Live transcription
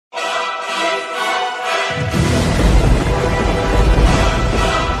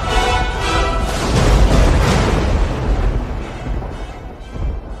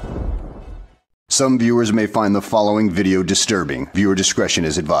Some viewers may find the following video disturbing. Viewer discretion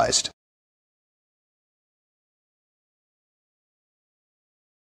is advised.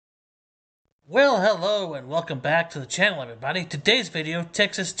 Well, hello and welcome back to the channel, everybody. Today's video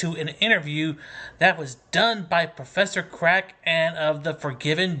takes us to an interview that was done by Professor Crack and of the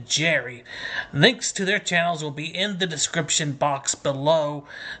Forgiven Jerry. Links to their channels will be in the description box below.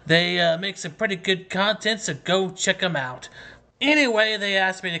 They make some pretty good content, so go check them out. Anyway, they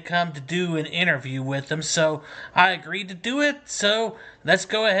asked me to come to do an interview with them, so I agreed to do it. So let's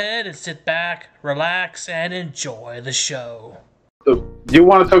go ahead and sit back, relax, and enjoy the show. Do you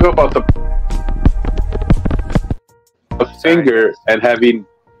want to talk about the finger and having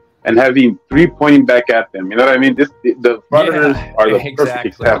three pointing back at them? You know what I mean? The fraudsters are the perfect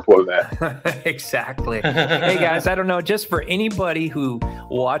example of that. Exactly. Hey guys, I don't know, just for anybody who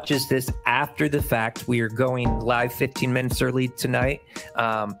watches this after the fact, we are going live 15 minutes early tonight.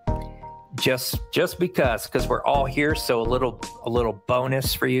 Just because we're all here, so a little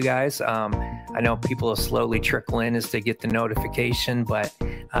bonus for you guys. I know people will slowly trickle in as they get the notification, but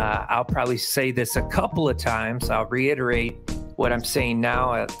I'll probably say this a couple of times. I'll reiterate what I'm saying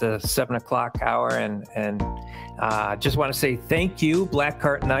now at the 7 o'clock hour, and just want to say thank you,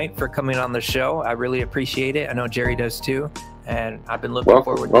 BlackHartKnight, for coming on the show. I really appreciate it. I know Jerry does too, and I've been looking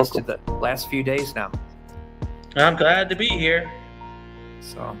forward to the last few days now. I'm glad to be here.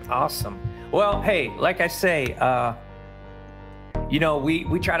 So awesome. Well, hey, like I say, you know,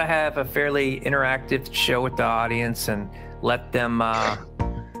 we try to have a fairly interactive show with the audience and let them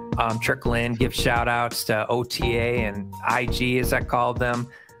trickle in, give shout outs to OTA and IG, as I call them,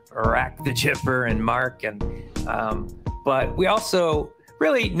 Rack the Jipper and Mark. And but we also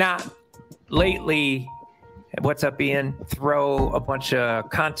really not lately, what's up, Ian, throw a bunch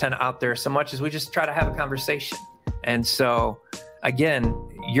of content out there so much as we just try to have a conversation. And so again,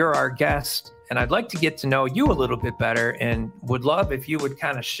 you're our guest, and I'd like to get to know you a little bit better, and would love if you would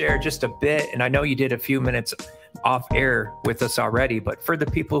kind of share just a bit. And I know you did a few minutes off air with us already, but for the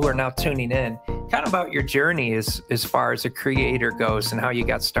people who are now tuning in, kind of about your journey as far as a creator goes and how you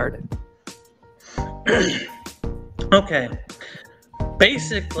got started. Okay.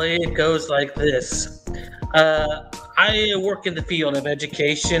 Basically, it goes like this. I work in the field of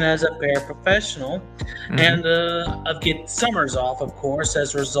education as a paraprofessional, and I get summers off, of course,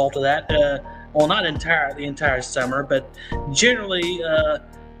 as a result of that. Well, not the entire summer, but generally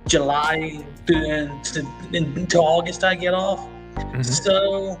July into August I get off.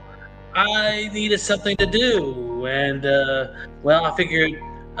 So I needed something to do, and well, I figured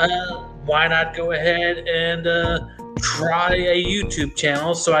why not go ahead and try a YouTube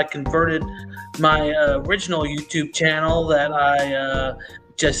channel. So I converted my original YouTube channel that I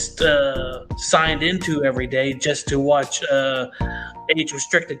just signed into every day just to watch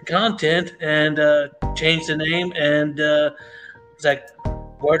age-restricted content, and changed the name, and was like,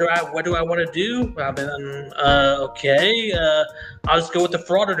 what do I want to do? I've been okay. I'll just go with the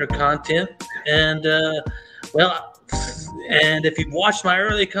frauditor content, and well, and if you've watched my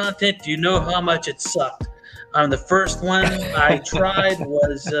early content, you know how much it sucked. The first one I tried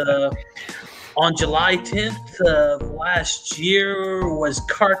was on July 10th of last year, was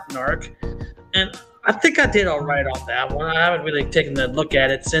CartNark, and I think I did all right on that one. I haven't really taken a look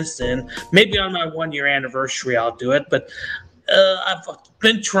at it since then. Maybe on my 1-year anniversary I'll do it, but I've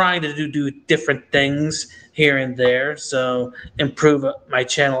been trying to do different things here and there, so improve my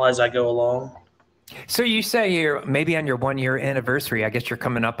channel as I go along. So you say you're maybe on your 1-year anniversary. I guess you're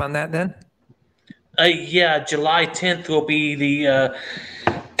coming up on that then? Yeah, July 10th will be the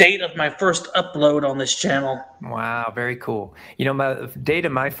date of my first upload on this channel. Wow, very cool. You know, my date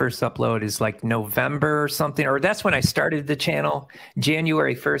of my first upload is like November or something, or that's when I started the channel.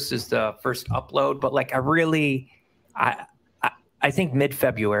 January 1st is the first upload, but like I think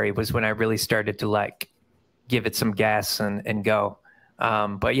mid-February was when I really started to like give it some gas and go.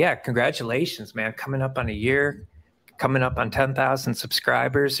 But yeah, congratulations, man. Coming up on a year, coming up on 10,000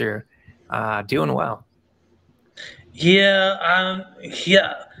 subscribers. You're doing well. Yeah,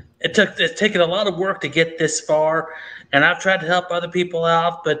 yeah. It's taken a lot of work to get this far, and I've tried to help other people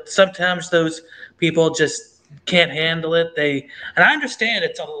out, but sometimes those people just can't handle it. And I understand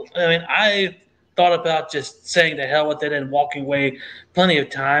I mean, I thought about just saying to hell with it and walking away plenty of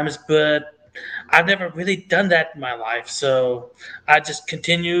times, but I've never really done that in my life, so I just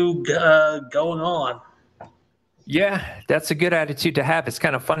continue going on. Yeah, that's a good attitude to have. It's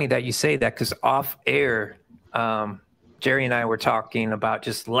kind of funny that you say that, because off air, Jerry and I were talking about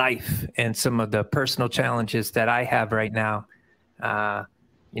just life and some of the personal challenges that I have right now.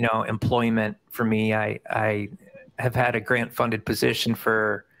 You know, employment for me, I have had a grant funded position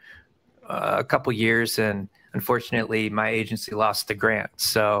for a couple years, and unfortunately my agency lost the grant,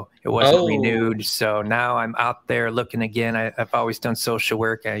 so it wasn't renewed. So now I'm out there looking again. I've always done social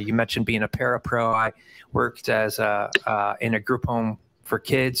work. You mentioned being a parapro. I worked as in a group home for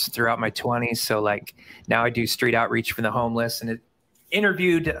kids throughout my 20s. So like now I do street outreach for the homeless, and it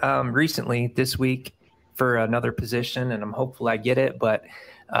interviewed recently this week for another position, and I'm hopeful I get it, but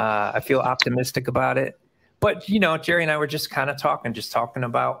I feel optimistic about it. But, you know, Jerry and I were just kind of talking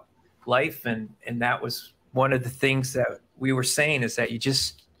about life. And that was one of the things that we were saying, is that you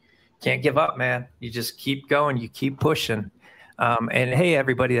just can't give up, man. You just keep going. You keep pushing. And hey,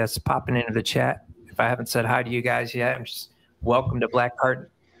 everybody that's popping into the chat, if I haven't said hi to you guys yet, I'm just welcome to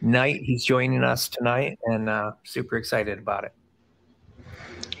BlackHartKnight. He's joining us tonight, and super excited about it.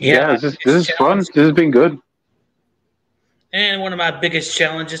 Yeah, this is fun. This has been good. And one of my biggest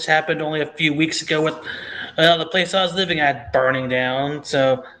challenges happened only a few weeks ago with the place I was living at burning down.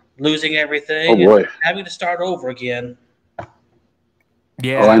 So losing everything and having to start over again.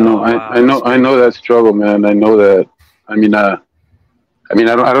 Yeah. Oh, I know that struggle, man. I know that. I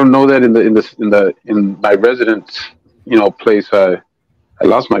don't know that in my residence, you know, place. I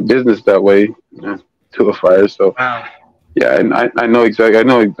lost my business that way, you know, to a fire. So wow. Yeah, and I know exactly. I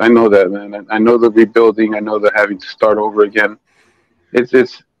know that, man. I know the rebuilding. I know the having to start over again.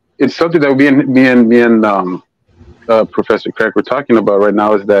 It's something that me and Professor Craig were talking about right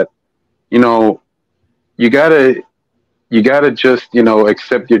now, is that, you know, you gotta just, you know,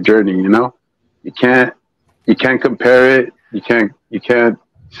 accept your journey. You know, you can't compare it. You can't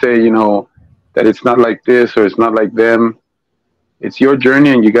say, you know, that it's not like this or it's not like them. It's your journey,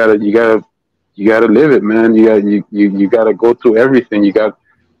 and you gotta live it, man. You gotta go through everything. You got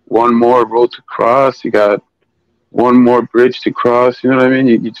one more road to cross. You got one more bridge to cross. You know what I mean?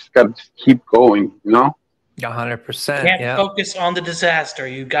 You just gotta keep going. You know. 100%. Can't focus on the disaster.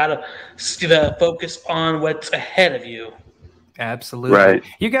 You gotta focus on what's ahead of you. Absolutely. Right.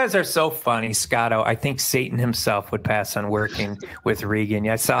 You guys are so funny, Scotto. I think Satan himself would pass on working with Regan.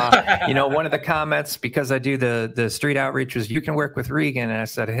 I saw, you know, one of the comments, because I do the street outreach, was, you can work with Regan. And I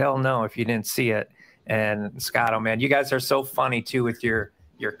said, hell no, if you didn't see it. And Scotto, man, you guys are so funny too with your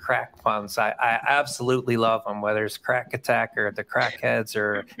crack puns. I absolutely love them, whether it's Crack Attack or the Crackheads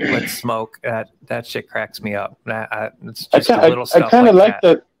or Let's Smoke. That shit cracks me up. It's just a little stuff. I kind of like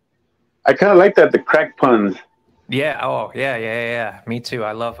that. I kind of like that, the crack puns. Yeah. Oh, yeah. Me too.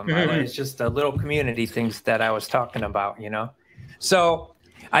 I love them. It's just the little community things that I was talking about, you know? So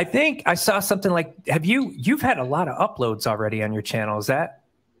I think I saw something like, you've had a lot of uploads already on your channel. Is that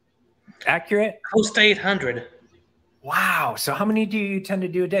accurate? Close to 800. Wow. So how many do you tend to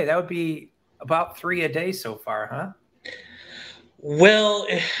do a day? That would be about 3 a day so far, huh? Well,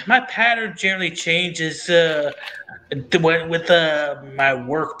 my pattern generally changes with my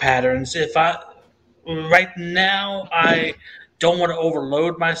work patterns. Right now, I don't want to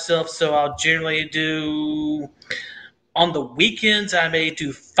overload myself, so I'll generally do, on the weekends, I may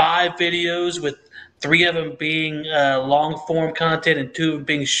do 5 videos, with 3 of them being long form content and 2 of them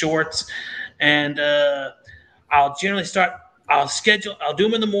being shorts. And I'll generally I'll do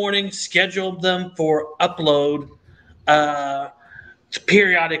them in the morning, schedule them for upload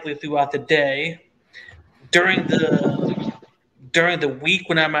periodically throughout the day. During the week,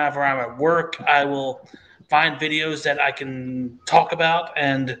 whenever I'm at work, I will find videos that I can talk about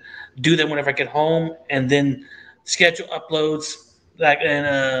and do them whenever I get home, and then schedule uploads like in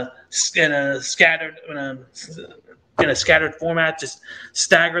a scattered format, just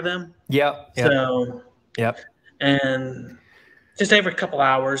stagger them. Yep. So and just every couple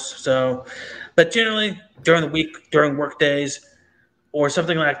hours. So, but generally during the week, during work days, or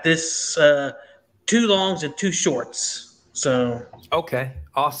something like this, 2 longs and 2 shorts. So okay,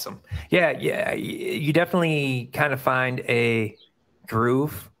 awesome. Yeah, you definitely kind of find a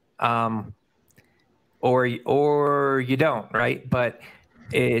groove, or you don't, right? But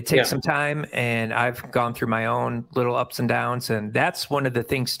it takes some time, and I've gone through my own little ups and downs, and that's one of the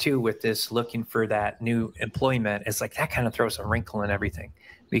things too with this looking for that new employment. Is like that kind of throws a wrinkle in everything,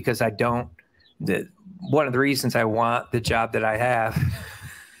 because one of the reasons I want the job that I have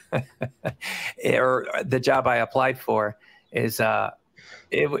or the job I applied for is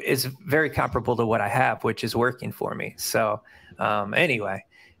it is very comparable to what I have, which is working for me. So anyway,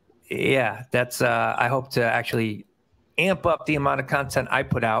 yeah, that's I hope to actually amp up the amount of content I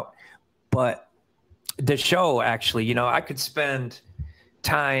put out. But the show, actually, you know, I could spend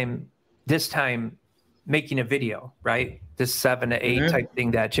this time making a video, right? This 7 to 8 type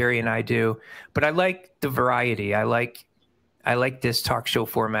thing that Jerry and I do. But I like the variety. I like this talk show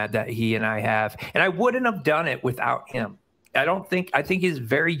format that he and I have. And I wouldn't have done it without him. I think he's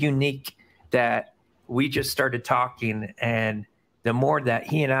very unique that we just started talking, and the more that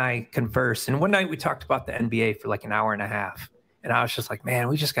he and I conversed, and one night we talked about the NBA for like an hour and a half, and I was just like, man,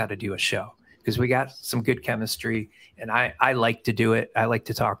 we just got to do a show because we got some good chemistry, and I like to do it. I like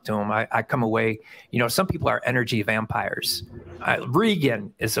to talk to him. I come away, you know, some people are energy vampires.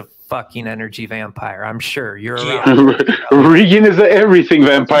 Regan is a fucking energy vampire. I'm sure you're around. Regan is an everything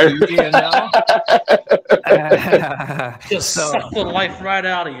vampire. You know? Just suck the life right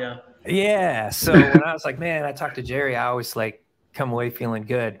out of you. Yeah. So when I was like, man, I talked to Jerry, I always like come away feeling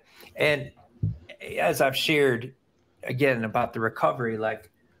good. And as I've shared again about the recovery, like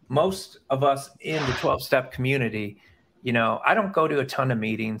most of us in the 12-step community, you know, I don't go to a ton of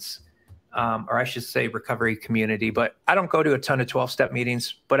meetings, or I should say recovery community, but I don't go to a ton of 12-step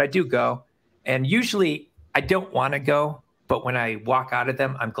meetings, but I do go. And usually I don't want to go, but when I walk out of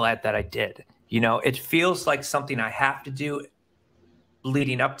them, I'm glad that I did. You know, it feels like something I have to do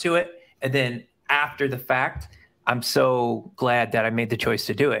leading up to it. And then after the fact, I'm so glad that I made the choice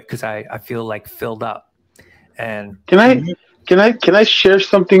to do it because I feel like filled up. And can I share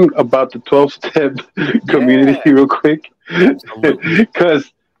something about the 12-step community real quick?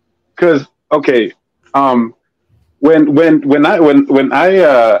 Because okay, when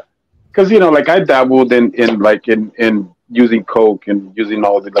I because you know, like I dabbled in using coke and using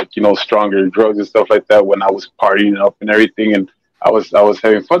all the, like, you know, stronger drugs and stuff like that when I was partying up and everything, and I was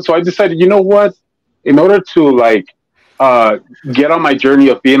having fun. So I decided, you know what, in order to like get on my journey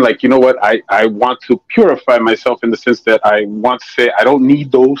of being like, you know what, I want to purify myself in the sense that I want to say I don't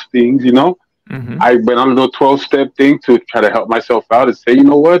need those things, you know. I went on a little 12-step thing to try to help myself out and say, you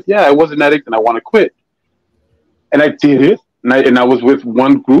know what, yeah, I was an addict and I want to quit. And I did it. And I was with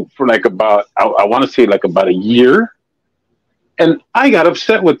one group for like about, I want to say like about a year. And I got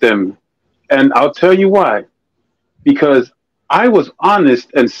upset with them. And I'll tell you why. Because I was honest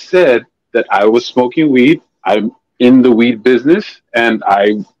and said that I was smoking weed. I'm in the weed business and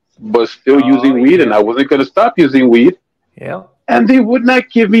I was still using weed and I wasn't going to stop using weed. Yeah. And they would not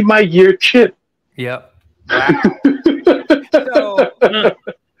give me my year chip. Yep. Wow. So,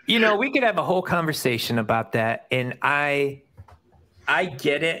 you know, we could have a whole conversation about that. And I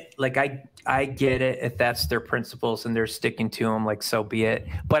get it. Like, I get it if that's their principles and they're sticking to them, like, so be it.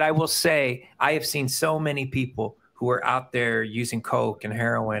 But I will say, I have seen so many people who are out there using coke and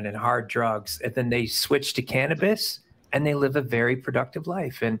heroin and hard drugs, and then they switch to cannabis and they live a very productive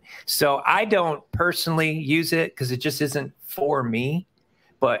life. And so I don't personally use it because it just isn't for me.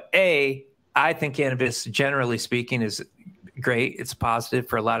 But A, I think cannabis, generally speaking, is great. It's positive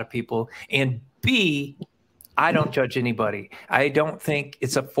for a lot of people. And B, I don't judge anybody. I don't think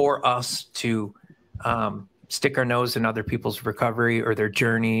it's up for us to stick our nose in other people's recovery or their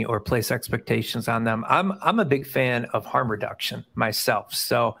journey or place expectations on them. I'm a big fan of harm reduction myself.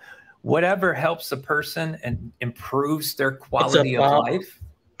 So whatever helps a person and improves their quality of life,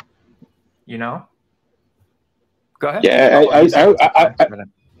 you know. Go ahead. Yeah,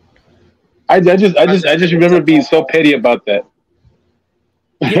 I just remember being so petty about that.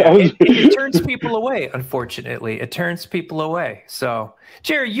 Yeah, it turns people away, unfortunately. It turns people away. So,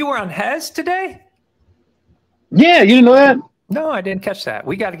 Jerry, you were on Hez today? Yeah, you didn't know that? No, I didn't catch that.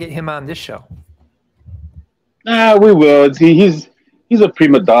 We got to get him on this show. We will. He's a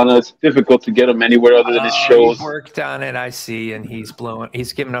prima donna. It's difficult to get him anywhere other than his shows. He's worked on it, I see, and he's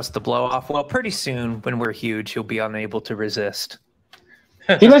giving us the blow off. Well, pretty soon, when we're huge, he'll be unable to resist.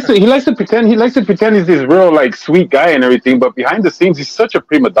 He likes to pretend he's this real, like, sweet guy and everything, but behind the scenes he's such a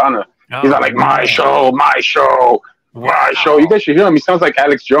prima donna. He's not like, my show. Wow. You guys should hear him. He sounds like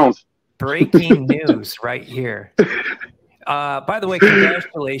Alex Jones. Breaking news right here. By the way,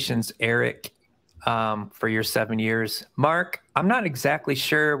 congratulations, Eric, for your 7 years. Mark, I'm not exactly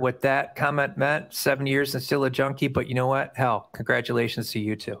sure what that comment meant, 7 years and still a junkie, but you know what? Hell, congratulations to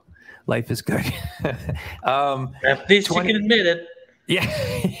you too. Life is good. At least you can admit it.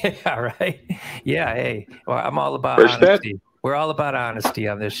 Yeah, right. Yeah, hey. Well, I'm all about honesty. We're all about honesty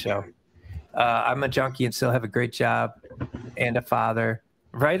on this show. I'm a junkie and still have a great job and a father.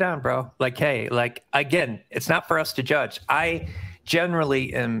 Right on, bro. Like, hey, like, again, it's not for us to judge. I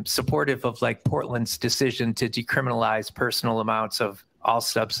generally am supportive of, like, Portland's decision to decriminalize personal amounts of all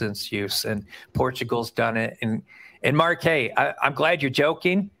substance use, and Portugal's done it. And Mark, hey, I'm glad you're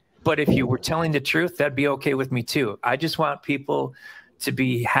joking, but if you were telling the truth, that'd be okay with me too. I just want people to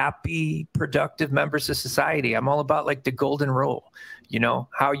be happy, productive members of society. I'm all about, like, the golden rule. You know,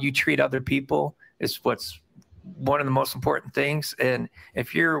 how you treat other people is what's one of the most important things. And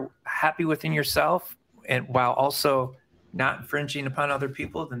if you're happy within yourself and while also not infringing upon other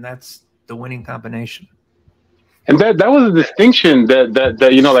people, then that's the winning combination. And that was a distinction that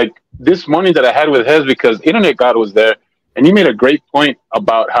you know, like this morning that I had with Hez, because Internet God was there, and he made a great point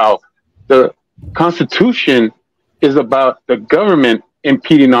about how the Constitution is about the government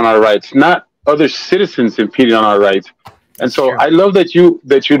impeding on our rights, not other citizens impeding on our rights. And so I love that you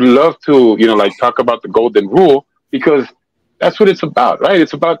love to, you know, like talk about the golden rule, because that's what it's about, right?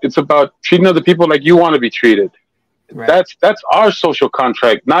 It's about treating other people like you want to be treated. Right. That's our social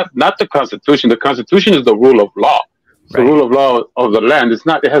contract, not the Constitution. The Constitution is the rule of law. It's the rule of law of the land.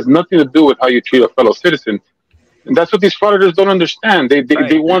 It has nothing to do with how you treat a fellow citizen. And that's what these frauditors don't understand. They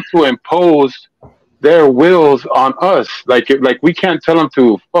want to impose their wills on us. Like we can't tell them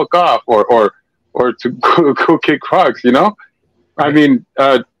to fuck off or to go kick rocks, you know? Right.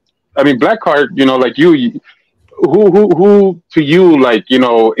 I mean, Blackheart, you know, like you who to you, like, you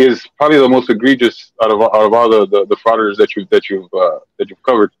know, is probably the most egregious out of all the frauditors that you've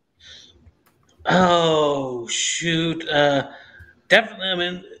covered? Oh shoot, definitely. I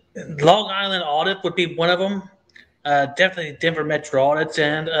mean, Long Island Audit would be one of them. Definitely Denver Metro Audits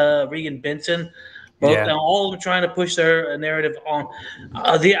and Regan Benson. Both, all of them trying to push their narrative on.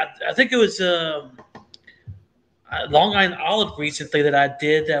 I think it was Long Island Olive recently that I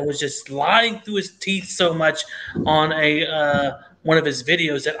did that was just lying through his teeth so much on a one of his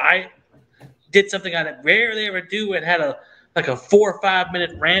videos that I did something I rarely ever do and had a 4 or 5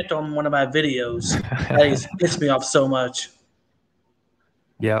 minute rant on one of my videos. That just pissed me off so much.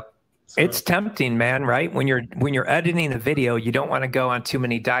 Yep. So. It's tempting, man, right? When you're editing the video, you don't want to go on too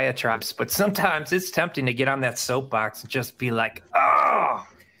many diatribes, but sometimes it's tempting to get on that soapbox and just be like, oh,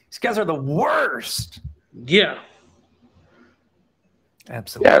 these guys are the worst. Yeah.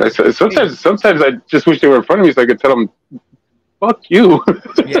 Absolutely. Yeah, sometimes I just wish they were in front of me so I could tell them, fuck you.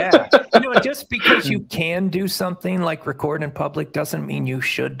 Yeah. You know, just because you can do something like record in public doesn't mean you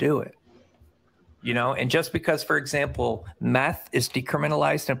should do it. You know, and just because, for example, meth is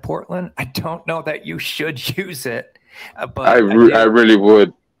decriminalized in Portland, I don't know that you should use it. But I really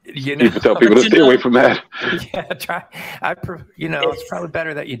would. You know, tell people to stay away from that. Yeah, try. You know, it's probably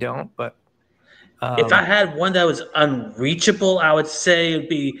better that you don't. But if I had one that was unreachable, I would say it'd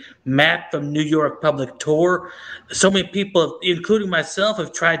be Matt from New York Public Tour. So many people, including myself,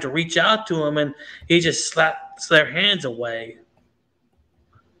 have tried to reach out to him, and he just slaps their hands away.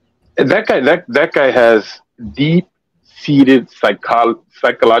 And that guy has deep-seated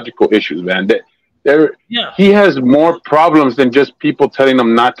psychological issues, man. He has more problems than just people telling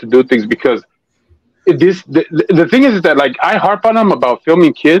him not to do things. Because the thing is that, like, I harp on him about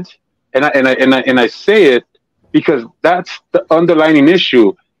filming kids, and I say it because that's the underlying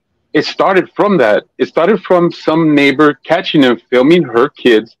issue. It started from that. It started from some neighbor catching him filming her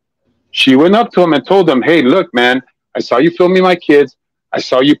kids. She went up to him and told him, "Hey, look, man, I saw you filming my kids. I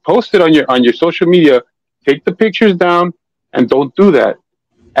saw you post it on your social media. Take the pictures down and don't do that."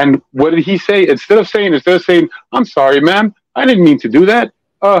 And what did he say? Instead of saying, "I'm sorry, ma'am, I didn't mean to do that.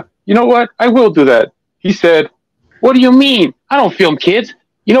 You know what? I will do that." He said, "What do you mean? I don't film kids.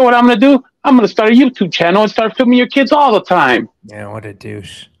 You know what I'm going to do? I'm going to start a YouTube channel and start filming your kids all the time." Yeah, what a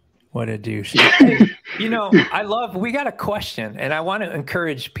douche. What a douche. You know, we got a question, and I want to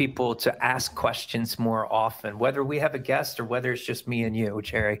encourage people to ask questions more often, whether we have a guest or whether it's just me and you,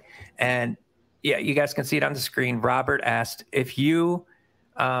 Jerry. And yeah, you guys can see it on the screen. Robert asked, if you,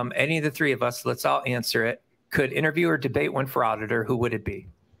 any of the three of us, let's all answer it, could interview or debate one for auditor, who would it be?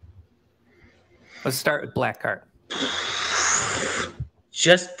 Let's start with Blackheart.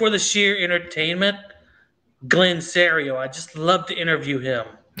 Just for the sheer entertainment, Glenn Serio. I just love to interview him.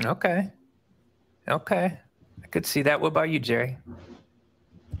 Okay. I could see that. What about you, Jerry?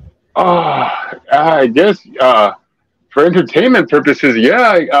 I guess for entertainment purposes,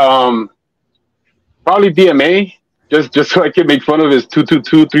 probably BMA, just so I can make fun of his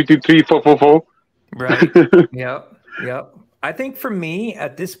 222, 323, 444. Right. Yep. I think for me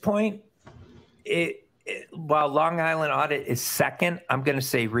at this point, while Long Island Audit is second, I'm going to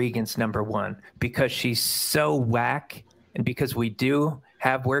say Regan's number one, because she's so whack, and because we do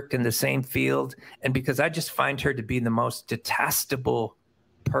have worked in the same field, and because I just find her to be the most detestable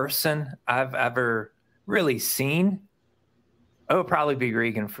person I've ever really seen. It would probably be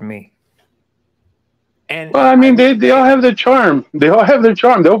Regan for me. And well, I mean, they all have their charm.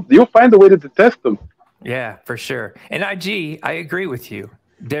 You'll find a way to detest them. Yeah, for sure. And IG, I agree with you.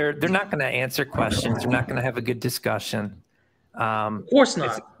 They're not going to answer questions. They're not going to have a good discussion. Of course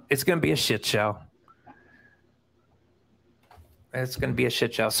not. It's going to be a shit show. It's going to be a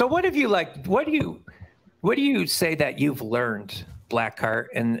shit show. So what have you like? What do you say that you've learned, Blackheart,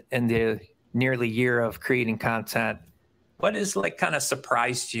 in the nearly year of creating content? What has like kind of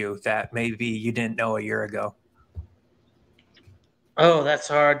surprised you that maybe you didn't know a year ago? Oh, that's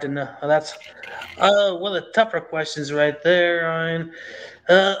hard to know. That's one of the tougher questions right there. I mean,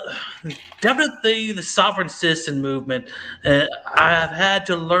 uh, definitely the sovereign citizen movement. I've had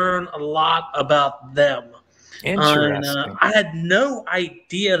to learn a lot about them. And Interesting. I had no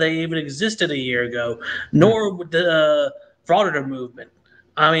idea they even existed a year ago, Hmm. nor would the frauditor movement.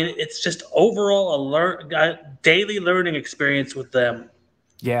 I mean, it's just overall daily learning experience with them.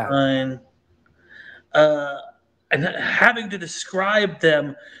 Yeah. And uh, and having to describe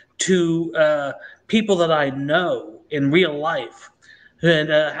them to people that I know in real life, and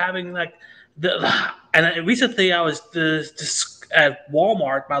having like the recently I was at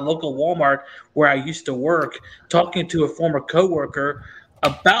Walmart, my local Walmart where I used to work, talking to a former coworker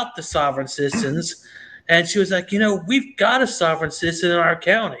about the sovereign citizens, and she was like, we've got a sovereign citizen in our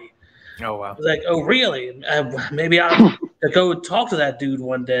county. Oh I wow. was like, oh really? Maybe I'll go talk to that dude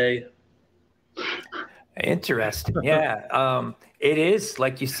one day. Interesting. Yeah. It is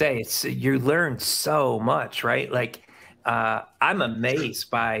like you say, it's you learn so much, right? Like I'm amazed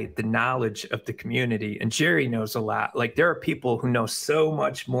by the knowledge of the community, and Jerry knows a lot. Like there are people who know so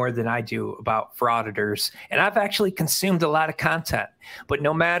much more than I do about frauditors, and I've actually consumed a lot of content. But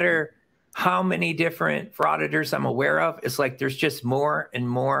no matter how many different frauditors I'm aware of, it's like there's just more and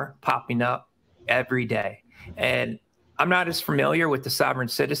more popping up every day. And I'm not as familiar with the sovereign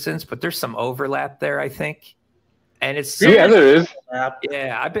citizens, but there's some overlap there, I think. And it's so Yeah, there is.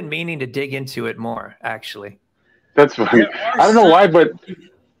 yeah, I've been meaning to dig into it more, actually. That's funny. There are I don't know why, but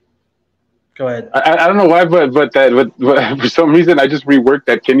Go ahead. I don't know why, but for some reason I just reworked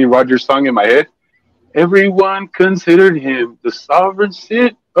that Kenny Rogers song in my head. Everyone considered him the sovereign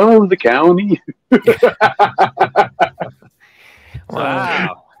cit of the county.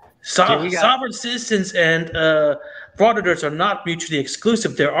 Wow. Yeah, Sovereign citizens and frauditors are not mutually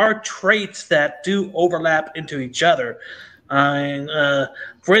exclusive. There are traits that do overlap into each other.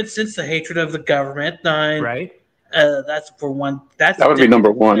 For instance, the hatred of the government. Right? That's for one. That That would be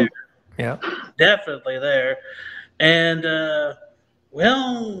number one. Yeah. Definitely there. And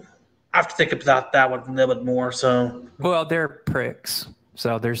well, I have to think about that one a little bit more. So Well, they're pricks.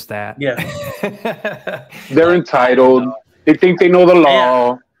 So there's that. yeah, They're entitled. They think they know the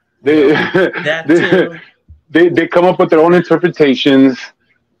law. that too. They come up with their own interpretations.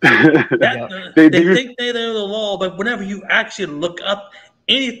 They think they know the law, but whenever you actually look up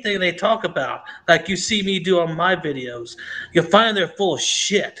anything they talk about, like you see me do on my videos, you'll find they're full of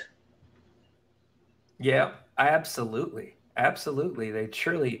shit. Yeah, absolutely. Absolutely. They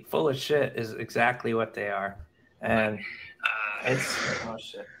truly full of shit is exactly what they are. And it's oh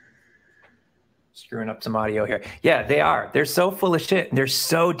shit. Screwing up some audio here. Yeah, they are. They're so full of shit and they're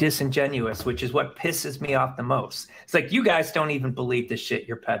so disingenuous, which is what pisses me off the most. It's like you guys don't even believe the shit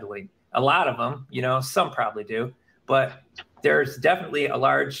you're peddling. A lot of them, some probably do, but there's definitely a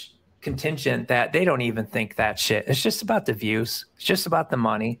large contingent that they don't even think that shit. It's just about the views. It's just about the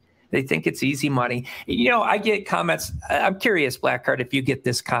money. They think it's easy money. I get comments. I'm curious, Blackheart, if you get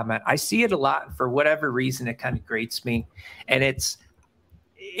this comment. I see it a lot. For whatever reason, it kind of grates me. And it's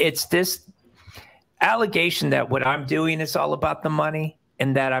this allegation that what I'm doing is all about the money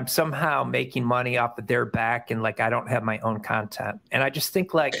and that I'm somehow making money off of their back and like I don't have my own content. And I just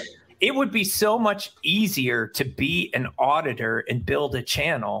think like it would be so much easier to be an auditor and build a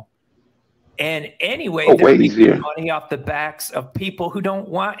channel. And anyway, they're making money off the backs of people who don't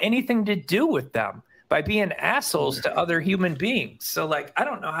want anything to do with them by being assholes to other human beings. So like, I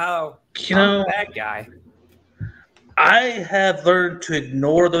don't know how I'm that guy. I have learned to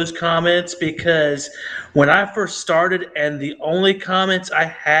ignore those comments because when I first started and the only comments I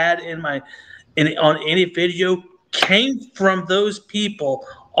had on any video came from those people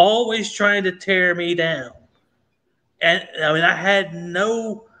always trying to tear me down. And I mean, I had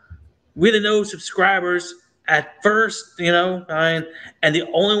really no subscribers at first, and the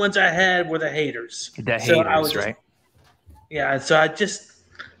only ones I had were the haters. Right? Yeah, so I just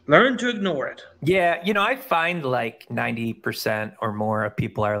learned to ignore it. Yeah, I find like 90% or more of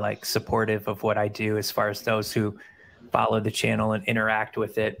people are like supportive of what I do as far as those who follow the channel and interact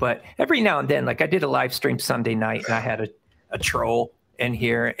with it. But every now and then, like I did a live stream Sunday night and I had a troll in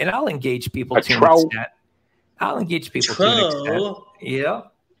here, and I'll engage people to an extent. I'll engage people to an extent. Yeah,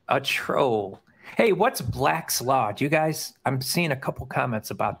 a troll. Hey, what's Black's Law? Do you guys? I'm seeing a couple comments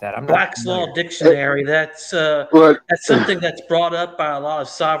about that. I'm Black's Law Dictionary. That's something that's brought up by a lot of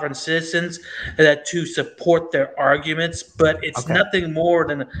sovereign citizens to support their arguments, but it's nothing more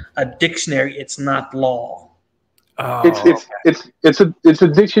than a dictionary. It's not law. Oh, it's a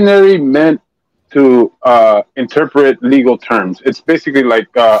dictionary meant to interpret legal terms. It's basically like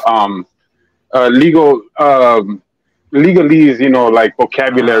legal. legalese, like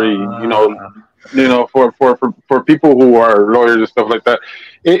vocabulary, for people who are lawyers and stuff like that.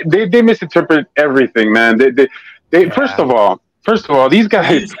 They misinterpret everything, man. They first of all, these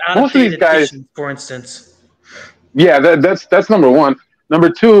guys, most of these guys, for instance. Yeah, that's number one. Number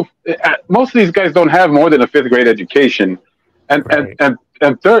two, most of these guys don't have more than a 5th grade education, and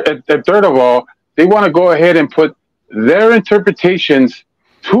third of all, they want to go ahead and put their interpretations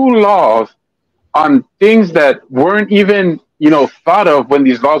to laws on things that weren't even thought of when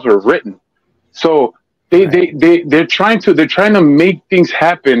these laws were written. So they're trying to make things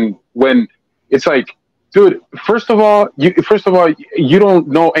happen when it's like, dude, first of all, you don't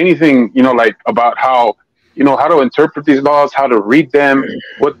know anything, like about how to interpret these laws, how to read them,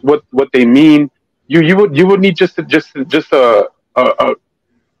 what they mean. You would need just a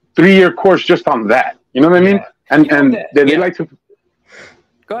 3-year course just on that. You know what I mean? And they like to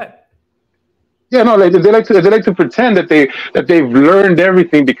go ahead. Yeah, no, they like to pretend that they've learned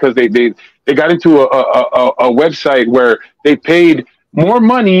everything because they got into a website where they paid more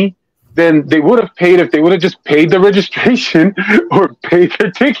money than they would have paid if they would have just paid the registration or paid their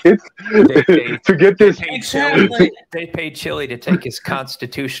tickets to get this. They paid Chili to take his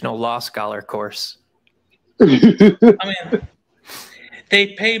constitutional law scholar course. I mean,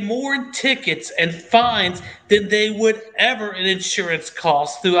 they pay more in tickets and fines than they would ever in insurance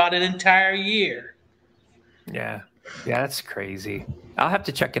costs throughout an entire year. Yeah, that's crazy. I'll have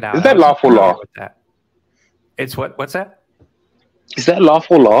to check it out. Is that lawful law? With that. It's what? What's that? Is that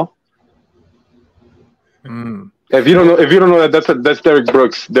lawful law? If you don't know that, that's Derek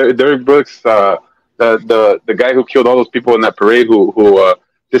Brooks. Derek Brooks, the guy who killed all those people in that parade, who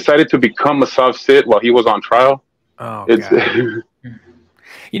decided to become a soft sit while he was on trial. Oh, God.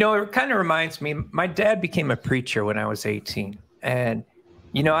 It kind of reminds me. My dad became a preacher when I was 18, and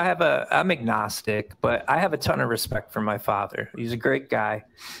I'm agnostic, but I have a ton of respect for my father. He's a great guy,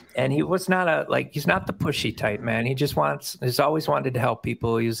 and he was not he's not the pushy type, man. He's always wanted to help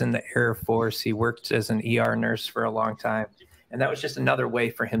people. He was in the Air Force. He worked as an ER nurse for a long time, and that was just another way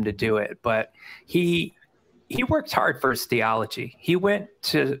for him to do it. But he worked hard for his theology. He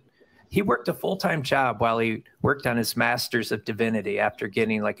worked a full-time job while he worked on his Master's of Divinity after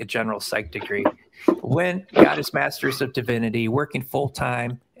getting a general psych degree. Got his Master's of Divinity, working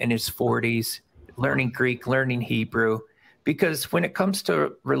full-time in his 40s, learning Greek, learning Hebrew, because when it comes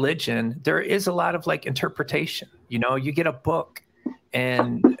to religion, there is a lot of interpretation. You get a book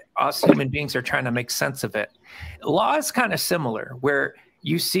and us human beings are trying to make sense of it. Law is kind of similar, where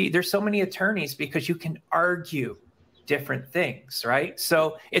you see there's so many attorneys because you can argue different things, right?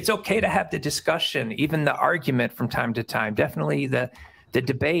 So it's okay to have the discussion, even the argument from time to time, definitely the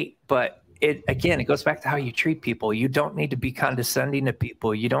debate, but it goes back to how you treat people. You don't need to be condescending to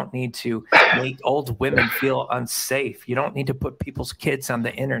people. You don't need to make old women feel unsafe. You don't need to put people's kids on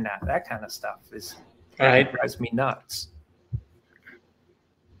the internet. That kind of stuff drives me nuts.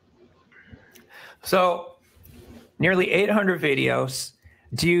 So nearly 800 videos.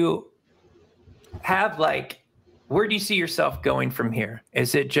 Do you have where do you see yourself going from here?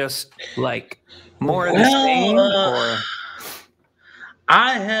 Is it just more of the same, or?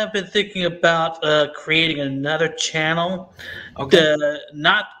 I have been thinking about creating another channel,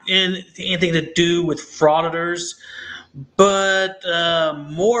 not anything to do with frauditors, but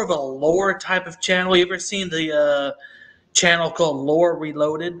more of a lore type of channel. You ever seen the channel called Lore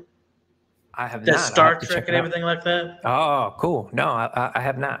Reloaded? I have not. The Star Trek and everything like that? Oh, cool. No, I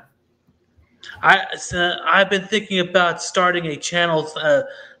have not. I've been thinking about starting a channel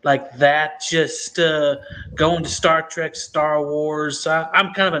like that, just going to Star Trek, Star Wars.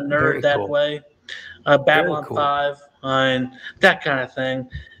 I'm kind of a nerd that way. Babylon 5 and that kind of thing,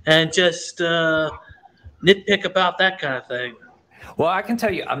 and just nitpick about that kind of thing. Well, I can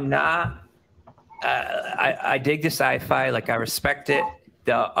tell you, I'm not. I dig the sci-fi. I respect it.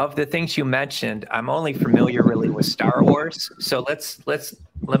 Of the things you mentioned, I'm only familiar really with Star Wars. So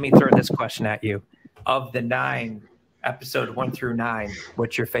let me throw this question at you. Of the 9, episode 1 through 9,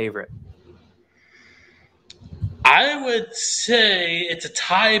 what's your favorite? I would say it's a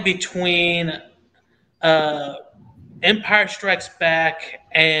tie between Empire Strikes Back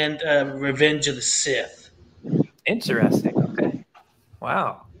and Revenge of the Sith. Interesting. Okay.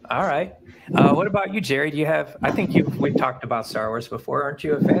 Wow. All right. What about you, Jerry? Do you have? I think we've talked about Star Wars before. Aren't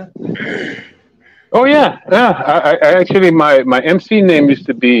you a fan? Oh yeah. I actually my MC name used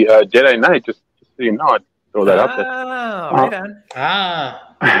to be Jedi Knight. Just so you know, I'd throw that out there. Right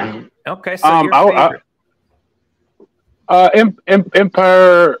on. Okay. So your favorite.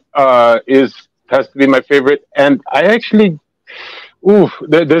 Empire has to be my favorite, and I actually,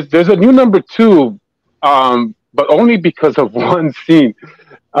 there's a new number 2. but only because of one scene.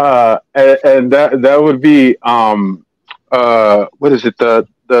 And that would be what is it, the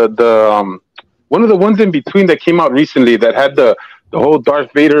one of the ones in between that came out recently that had the whole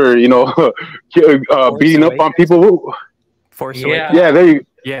Darth Vader, beating up on people. Force Awakens. Yeah, there you.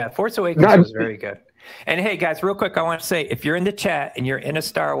 Yeah, Force Awakens was very good. And hey, guys, real quick, I want to say, if you're in the chat and you're a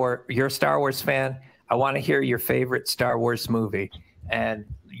Star Wars fan, I want to hear your favorite Star Wars movie. And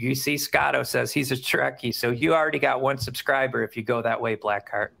you see, Scotto says he's a Trekkie, so you already got one subscriber if you go that way,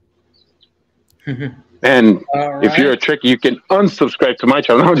 Blackheart. And if you're a Trekkie, you can unsubscribe to my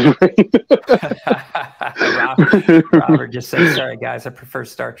channel. Robert just said, sorry, guys, I prefer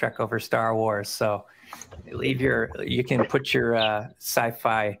Star Trek over Star Wars. So you can put your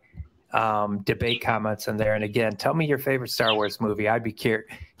sci-fi debate comments in there. And again, tell me your favorite Star Wars movie. I'd be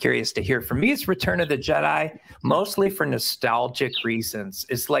curious to hear. For me, it's Return of the Jedi, mostly for nostalgic reasons.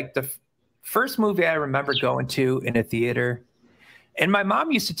 It's like the first movie I remember going to in a theater. And my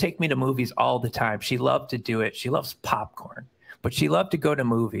mom used to take me to movies all the time. She loved to do it. She loves popcorn, but she loved to go to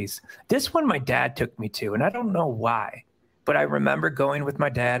movies. This one my dad took me to, and I don't know why, but I remember going with my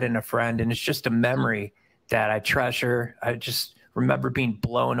dad and a friend, and it's just a memory that I treasure. I just remember being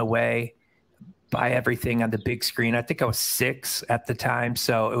blown away by everything on the big screen. I think I was 6 at the time.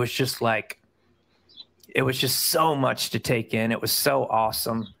 So it was just so much to take in. It was so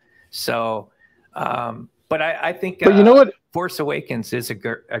awesome. So, but I think, but you know what? Force Awakens is a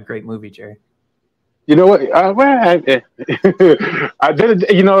great movie, Jerry. You know what? I don't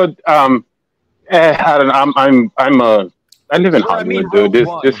know. I live in Hollywood, dude. This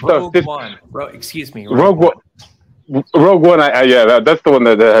stuff. Excuse me. Rogue One. That's the one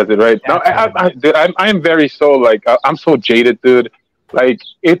that has it, right? No, I'm very I'm so jaded, dude. Like,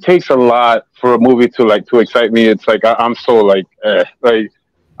 it takes a lot for a movie to excite me. It's like I'm so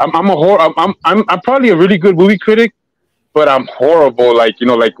I'm probably a really good movie critic, but I'm horrible.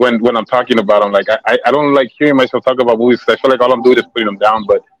 When I'm talking about them, I don't like hearing myself talk about movies because I feel like all I'm doing is putting them down.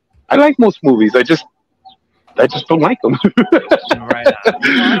 But I like most movies. I just don't like them. Right on.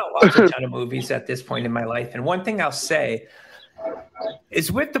 I don't watch a ton of movies at this point in my life. And one thing I'll say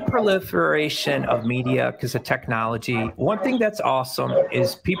is, with the proliferation of media because of technology, one thing that's awesome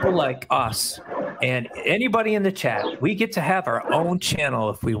is people like us and anybody in the chat, we get to have our own channel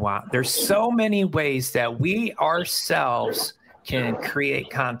if we want. There's so many ways that we ourselves can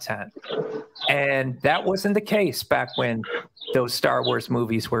create content. And that wasn't the case back when those Star Wars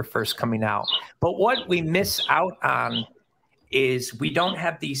movies were first coming out. But what we miss out on is we don't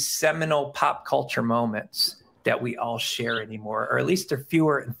have these seminal pop culture moments that we all share anymore, or at least they're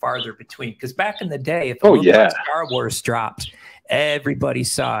fewer and farther between. Because back in the day, if Star Wars dropped, everybody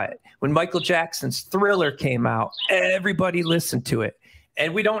saw it. When Michael Jackson's Thriller came out, everybody listened to it.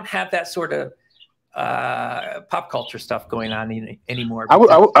 And we don't have that sort of pop culture stuff going on anymore. I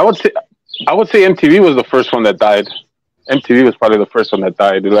would say MTV was the first one that died. MTV was probably the first one that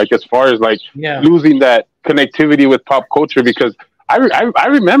died. Like, as far as losing that connectivity with pop culture, because I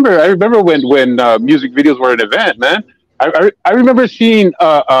remember when music videos were an event, man. I remember seeing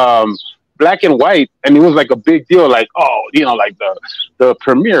Black and White, and it was like a big deal, like, the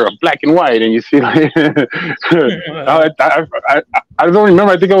premiere of Black and White, and you see I don't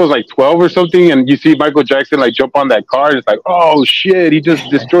remember. I think I was like 12 or something, and you see Michael Jackson jump on that car, and it's like, oh shit, he just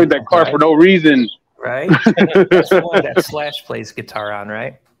destroyed that car for no reason. Right? That's the one that Slash plays guitar on,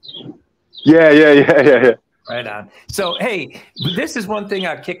 right? Yeah. Right on. So, hey, this is one thing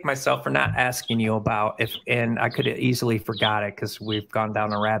I kicked myself for not asking you about, and I could have easily forgot it because we've gone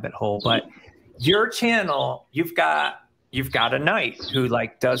down a rabbit hole. But your channel, you've got a knight who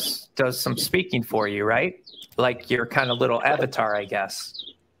does some speaking for you, right? Like your kind of little avatar, I guess.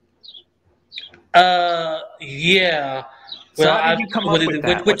 Yeah. So well, how did you come up with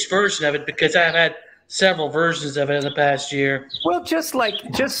that? Which version of it? Because I've had several versions of it in the past year. Well,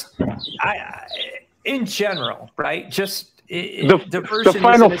 in general, right? The version the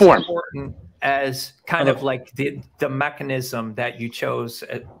final form important as kind of like the mechanism that you chose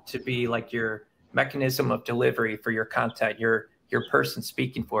to be like your mechanism of delivery for your content, your person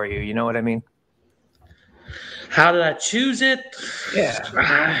speaking for you. You know what I mean? How did I choose it?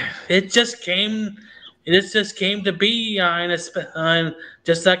 Yeah, it just came to be.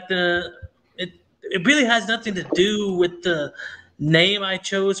 Just like it really has nothing to do with the name I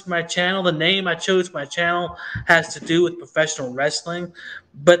chose for my channel. The name I chose for my channel has to do with professional wrestling,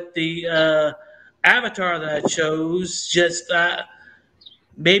 but the avatar that I chose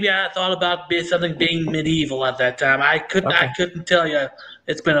maybe I thought about something being medieval at that time. I couldn't tell you.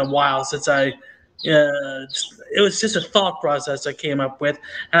 It's been a while since it was just a thought process I came up with,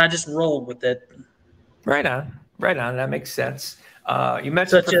 and I just rolled with it. Right on. Right on. That makes sense. You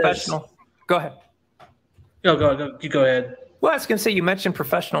mentioned professional. Go ahead. No, go. You go ahead. Well, I was going to say, you mentioned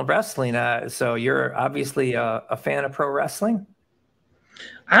professional wrestling. So you're obviously a fan of pro wrestling?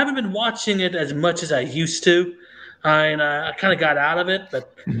 I haven't been watching it as much as I used to. I kind of got out of it,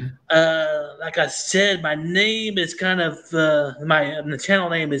 but like I said, my name is kind of the channel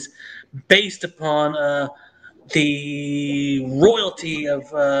name is based upon the royalty of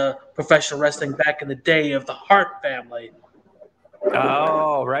professional wrestling back in the day of the Hart family.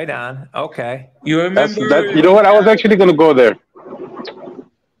 Oh, right on. Okay. You remember? You know what? I was actually going to go there.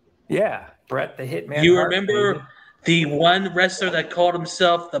 Yeah, Bret the Hitman. You Hart, remember baby. the one wrestler that called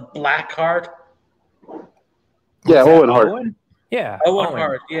himself the Blackheart? Yeah, Owen Hart. Owen? Yeah. Owen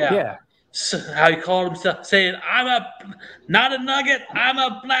Hart, yeah. Yeah. So how he called himself, saying, "I'm not a nugget, I'm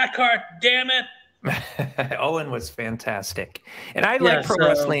a Blackheart, damn it." Owen was fantastic. And I like pro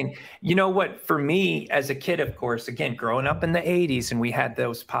wrestling. You know what? For me, as a kid, of course, again, growing up in the 80s, and we had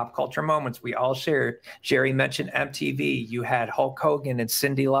those pop culture moments we all shared. Jerry mentioned MTV. You had Hulk Hogan and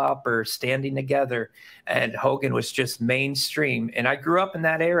Cyndi Lauper standing together, and Hogan was just mainstream. And I grew up in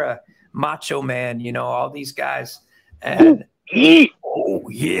that era. Macho Man, you know, all these guys. And oh,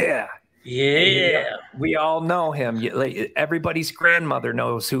 yeah. Yeah. We all know him. Everybody's grandmother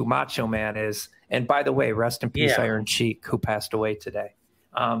knows who Macho Man is. And by the way, rest in peace, Iron Sheik, who passed away today.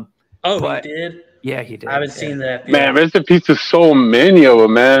 He did? Yeah, he did. I haven't seen that. Man, rest in peace to so many of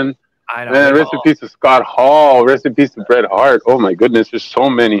them, man. I know. Man, rest in peace to Scott Hall. Rest in peace to Bret Hart. Oh, my goodness, there's so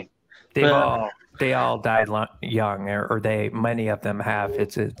many. They all died young, or many of them have.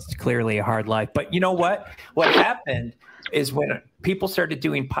 It's clearly a hard life. But you know what? What happened is when people started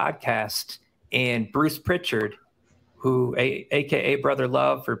doing podcasts, and Bruce Pritchard, who aka Brother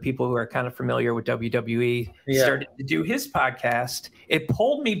Love, for people who are kind of familiar with WWE, started to do his podcast. It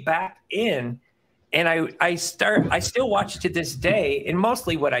pulled me back in, and I still watch to this day. And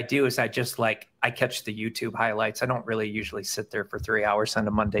mostly what I do is I catch the YouTube highlights. I don't really usually sit there for 3 hours on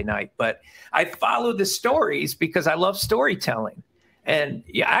a Monday night, but I follow the stories because I love storytelling. And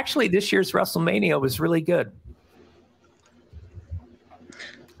yeah, actually this year's WrestleMania was really good.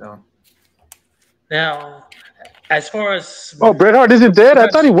 So now, as far as Bret Hart isn't dead. I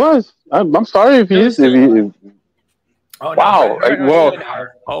thought he was. I'm sorry if he is. Oh, no, Wow.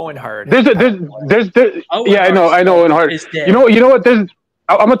 Owen Hart. There's yeah, I know Owen Hart. You know what? I'm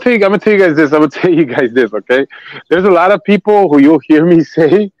gonna tell you guys this. Okay. There's a lot of people who you'll hear me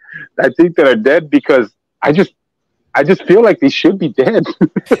say, I think, that are dead because I just feel like they should be dead.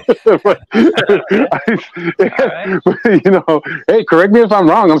 But, you know, hey, correct me if I'm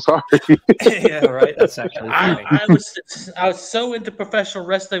wrong. I'm sorry. Yeah, right. That's actually funny. I was so into professional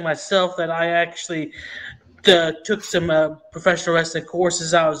wrestling myself that I actually took some professional wrestling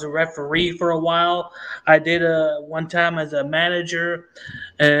courses. I was a referee for a while. I did one time as a manager,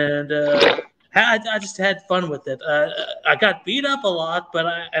 and I just had fun with it. I got beat up a lot, but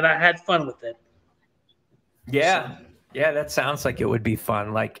I had fun with it. Yeah. Yeah, that sounds like it would be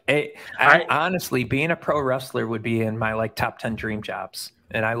fun. Like, I honestly, being a pro wrestler would be in my top 10 dream jobs.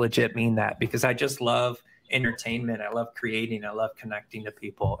 And I legit mean that, because I just love entertainment. I love creating. I love connecting to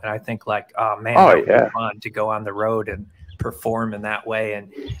people. And I think it would be fun to go on the road and perform in that way.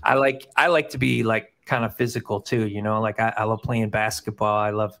 And I like to be kind of physical too, you know, I love playing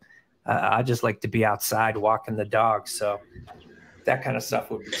basketball. I just like to be outside walking the dog. So that kind of stuff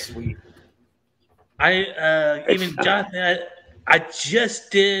would be sweet. I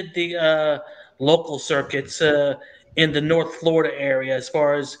just did the local circuits in the North Florida area, as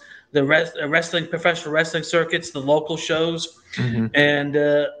far as the professional wrestling circuits, the local shows, and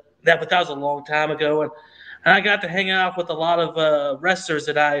that was a long time ago, and I got to hang out with a lot of wrestlers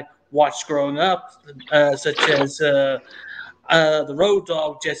that I watched growing up, such as the Road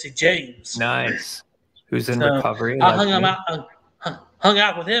Dogg Jesse James. Nice, who's in recovery. I hung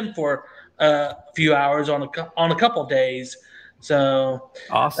out with him for a few hours on a couple days. So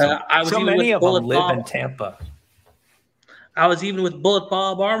awesome. So many of them live in Tampa. I was even with Bullet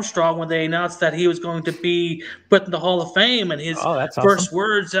Bob Armstrong when they announced that he was going to be put in the Hall of Fame, and his first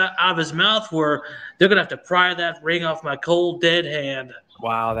words out of his mouth were, "They're going to have to pry that ring off my cold, dead hand."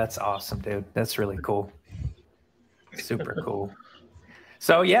 Wow, that's awesome, dude. That's really cool. Super cool.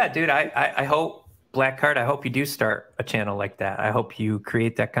 So yeah, dude, I hope, Blackheart, I hope you do start a channel like that. I hope you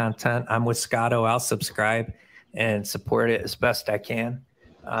create that content. I'm with Scotto. I'll subscribe and support it as best I can.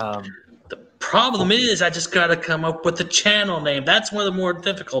 The problem is I just got to come up with the channel name. That's one of the more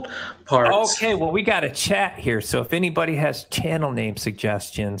difficult parts. Okay, well, we got a chat here. So if anybody has channel name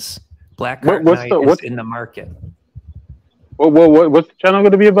suggestions, BlackHartKnight is in the market. What's the channel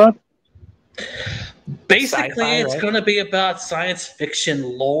going to be about? Basically, Sci-fi, it's right? going to be about science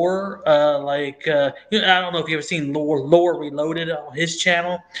fiction lore. I don't know if you've ever seen Lore Reloaded on his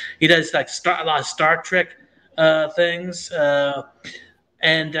channel. He does like a lot of Star Trek things,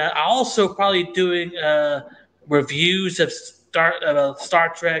 and I also probably doing reviews of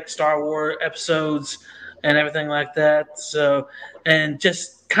Star Trek, Star Wars episodes, and everything like that. So, and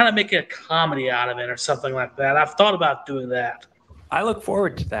just kind of making a comedy out of it or something like that. I've thought about doing that. I look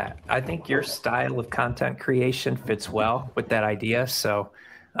forward to that. I think your style of content creation fits well with that idea. So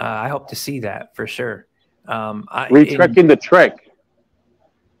I hope to see that for sure. Retrekking the Trek.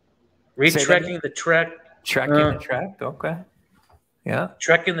 Retrekking the Trek. Trekking the Trek. Okay. Yeah.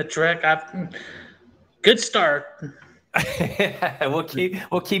 Trekking the Trek. Good start.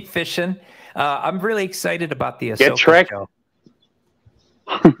 We'll keep fishing. I'm really excited about the Get Ahsoka Trek. show.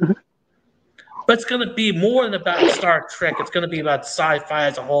 But it's going to be more than about Star Trek. It's going to be about sci-fi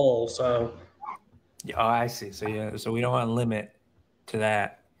as a whole. So, Oh, I see. So we don't want to limit to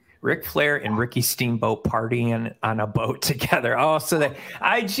that. Ric Flair and Ricky Steamboat partying on a boat together. Oh, so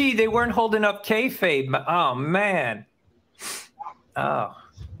they weren't holding up kayfabe. Oh man. Oh,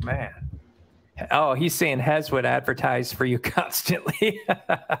 he's saying Hez would advertise for you constantly.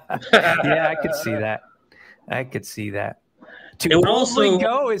 Yeah, I could see that. To boldly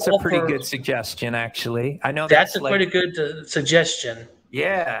go is a pretty good suggestion, actually. I know that's a pretty good suggestion.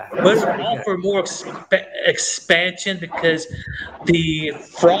 Yeah, but it will offer more expansion because the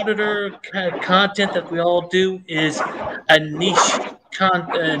frauditor kind of content that we all do is a niche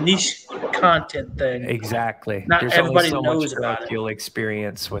content thing. Exactly. Not There's everybody only so knows much about growth it. you'll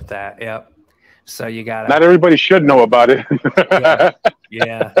experience with that. Yep. So you got Not everybody should know about it.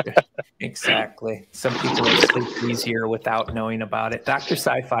 Yeah, exactly. Some people will sleep easier without knowing about it. Dr.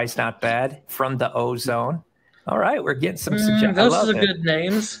 Sci-Fi's not bad. From the Ozone. All right, we're getting some suggestions. Those are good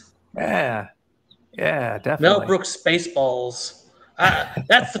names. Yeah, definitely. Mel Brooks Spaceballs.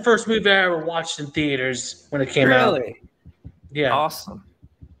 That's the first movie I ever watched in theaters when it came out. Really? Yeah. Awesome.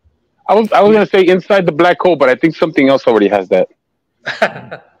 I was gonna say Inside the Black Hole, but I think something else already has that.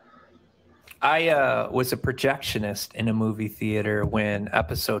 I was a projectionist in a movie theater when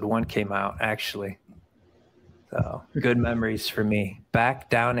episode 1 came out, actually. So good memories for me. Back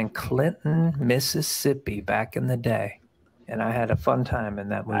down in Clinton, Mississippi, back in the day. And I had a fun time in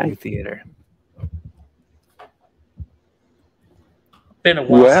that movie theater. Been a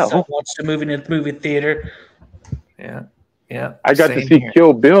while since I watched a movie in the movie theater. Yeah. I got to see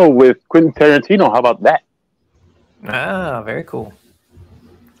Kill Bill with Quentin Tarantino. How about that? Ah, very cool.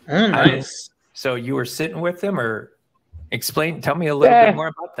 Oh, nice. So you were sitting with him, or tell me a little bit more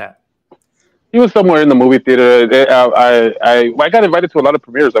about that. He was somewhere in the movie theater. I got invited to a lot of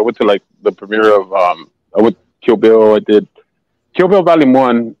premieres. I went to like the premiere of I went Kill Bill. I did Kill Bill Volume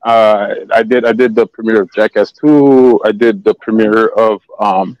 1. I did the premiere of Jackass 2. I did the premiere of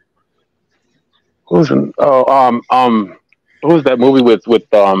what was that movie with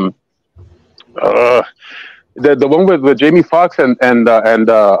the one with Jamie Foxx and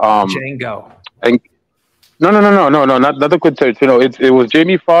Django. And no, not the Quentin Tarantino. It was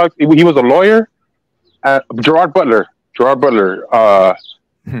Jamie Foxx. He was a lawyer. Gerard Butler. I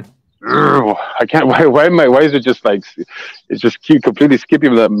can't. Why is it just like it's just completely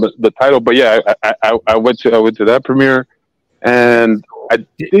skipping the title? But yeah, I went to that premiere, and I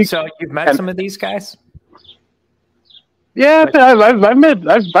think so. You've met some of these guys? Yeah,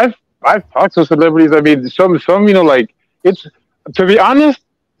 I've talked to celebrities. I mean, some like it's, to be honest.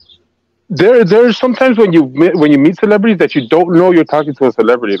 There's sometimes when you meet celebrities that you don't know you're talking to a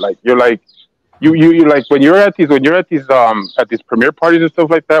celebrity. Like you're like you like when you're at these premiere parties and stuff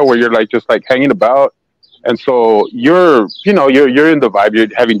like that, where you're like just like hanging about, and so you're in the vibe, you're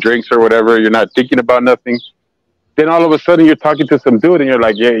having drinks or whatever, you're not thinking about nothing. Then all of a sudden you're talking to some dude and you're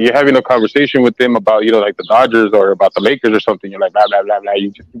like, yeah, you're having a conversation with him about like the Dodgers or about the Lakers or something. You're like blah blah blah blah.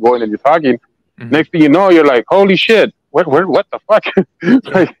 You just keep going and you're talking. Mm-hmm. Next thing you know, you're like, holy shit. What the fuck?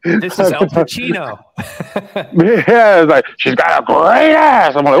 Like, this is Al Pacino. Yeah, it's like, she's got a great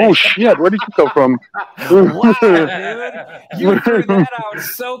ass. I'm like, oh shit, where did you come from? Wow, dude. You threw that out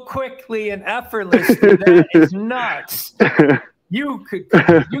so quickly and effortlessly. That is nuts. You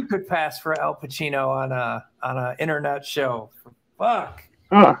could pass for Al Pacino on a internet show. Fuck.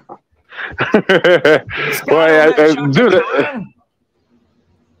 Huh. Dude.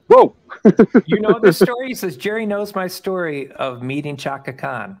 Whoa. You know the story? He says, Jerry knows my story of meeting Chaka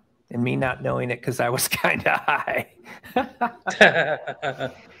Khan and me not knowing it because I was kind of high.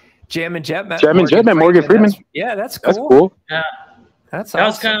 Jam and Jet met Morgan Freeman. That's cool. That's cool. Yeah. That's that awesome.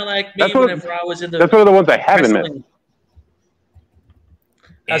 was kind of like me whenever I was in the. That's one of the ones I haven't met.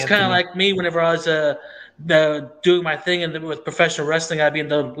 That's kind of like me whenever I was doing my thing with professional wrestling. I'd be in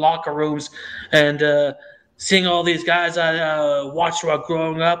the locker rooms and seeing all these guys I watched while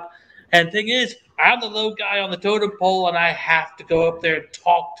growing up. And the thing is, I'm the low guy on the totem pole, and I have to go up there and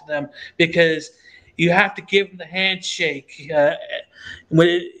talk to them because you have to give them the handshake. I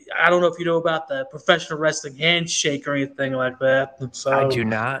don't know if you know about the professional wrestling handshake or anything like that. So I do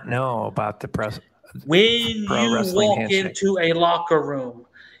not know about the when pro you wrestling walk handshake. into a locker room,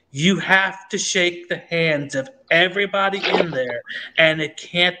 you have to shake the hands of everybody in there, and it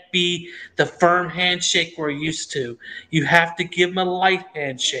can't be the firm handshake we're used to. You have to give them a light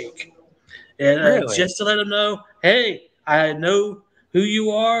handshake, and Really? just to let them know, hey, I know who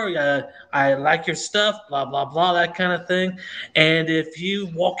you are. I like your stuff, blah blah blah, that kind of thing. And if you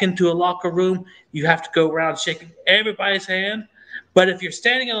walk into a locker room, you have to go around shaking everybody's hand. But if you're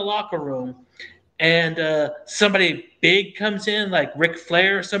standing in a locker room and somebody big comes in, like Ric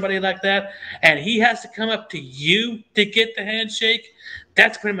Flair or somebody like that, and he has to come up to you to get the handshake,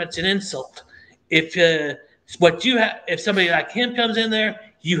 that's pretty much an insult. If if somebody like him comes in there,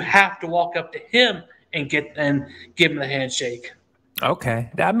 you have to walk up to him and give him the handshake. Okay,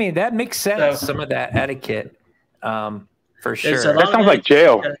 I mean that makes sense. So, some of that etiquette, for sure. That sounds like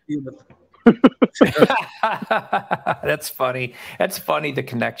jail. That's funny. That's funny. The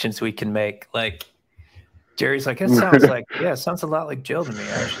connections we can make. Like Jerry's like, it sounds like, yeah, it sounds a lot like Jill to me,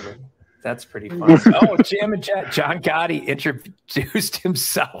 actually. That's pretty funny. Oh, Jam and Jet. John Gotti introduced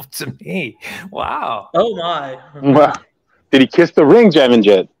himself to me. Wow. Oh my. Wow. Did he kiss the ring, Jam and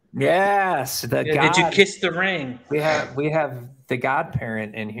Jet? Yes. Did you kiss the ring? We have the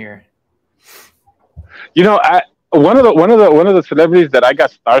godparent in here. You know, one of the celebrities that I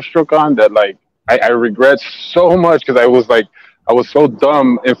got starstruck on that like I regret so much because I was so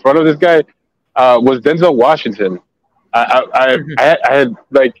dumb in front of this guy was Denzel Washington. I had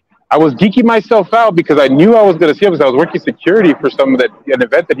like I was geeking myself out because I knew I was going to see him because I was working security for an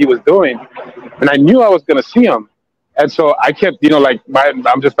event that he was doing, and I knew I was going to see him. And so I kept,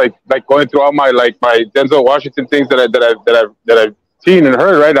 I'm just like going through all my Denzel Washington things that I've seen and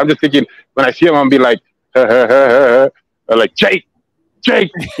heard. Right, I'm just thinking when I see him, I'm gonna be like, or like Jake,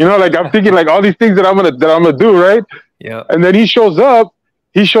 like I'm thinking like all these things that I'm gonna do, right? Yeah. And then he shows up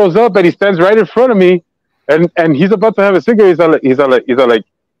and he stands right in front of me, and he's about to have a cigarette. He's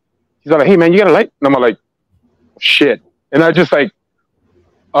all like, hey man, you got a light? And I'm like, shit. And I just like,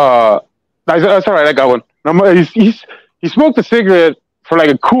 I said, that's all right, I got one. And he smoked a cigarette for like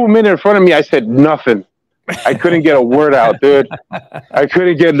a cool minute in front of me. I said nothing. I couldn't get a word out, dude. I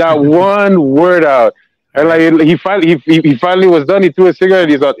couldn't get not one word out. And like he finally was done. He threw a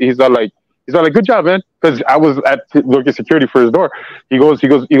cigarette. And he's all like, good job, man. Because I was at working security for his door. He goes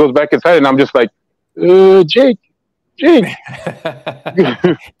back inside, and I'm just like, Jake.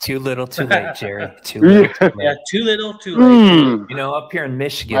 Too little, too late, Jerry. Too little, too late. Yeah, too little, too late. Up here in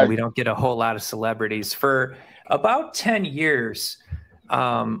Michigan, we don't get a whole lot of celebrities. For about 10 years,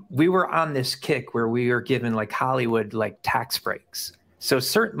 we were on this kick where we were given like Hollywood like tax breaks. So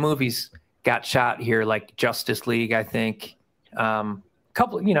certain movies got shot here, like Justice League, I think. A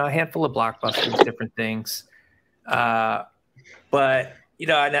handful of blockbusters, different things. But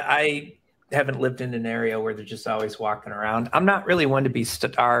I haven't lived in an area where they're just always walking around. I'm not really one to be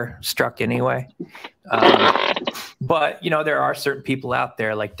star-struck anyway. But, there are certain people out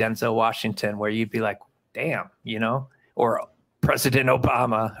there like Denzel Washington where you'd be like, damn, or President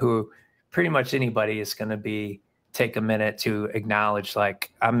Obama, who pretty much anybody is going to take a minute to acknowledge,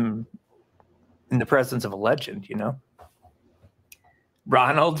 like, I'm in the presence of a legend,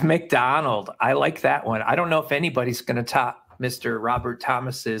 Ronald McDonald. I like that one. I don't know if anybody's going to top Mr. Robert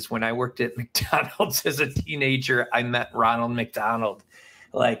Thomas's. When I worked at McDonald's as a teenager, I met Ronald McDonald.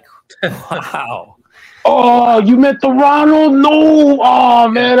 Like, wow. Oh, you met the Ronald? No. Oh,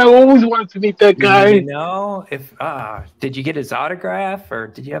 man, I always wanted to meet that guy. Did you get his autograph or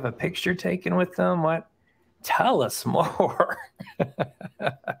did you have a picture taken with him? What? Tell us more.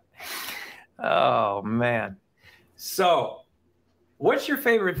 Oh, man. So, what's your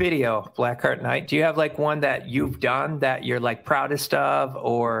favorite video, BlackHartKnight? Do you have like one that you've done that you're like proudest of,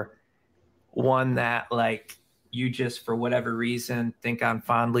 or one that like you just for whatever reason think on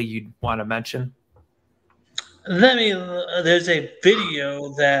fondly you'd want to mention? There's a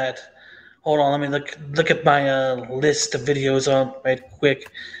video that, hold on, let me look at my list of videos on right quick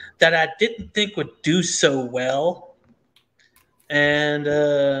that I didn't think would do so well. And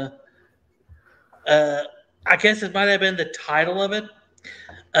I guess it might have been the title of it.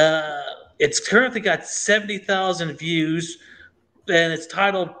 It's currently got 70,000 views, and it's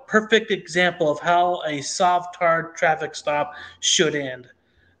titled "Perfect Example of How a Soft Hard Traffic Stop Should End."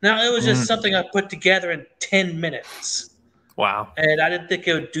 Now, it was just something I put together in 10 minutes. Wow. And I didn't think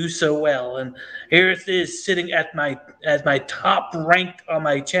it would do so well. And here it is sitting at my top ranked on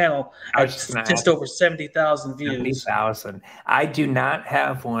my channel at just over 70,000 views. 70,000. I do not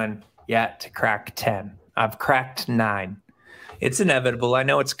have one yet to crack 10. I've cracked 9. It's inevitable. I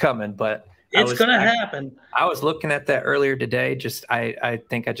know it's coming, but it's going to happen. I was looking at that earlier today. I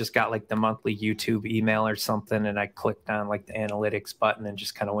think I just got like the monthly YouTube email or something, and I clicked on like the analytics button and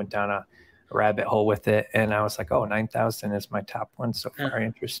just kind of went down a rabbit hole with it, and I was like, oh, 9,000 is my top one so far.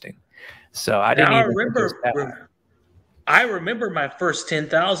 Interesting. So I didn't I remember my first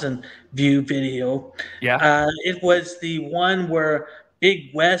 10,000 view video. Yeah. It was the one where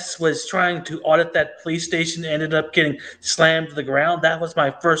Big Wes was trying to audit that police station, ended up getting slammed to the ground. That was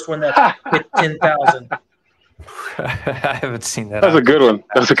my first one that hit 10,000. I haven't seen that. That's a good one.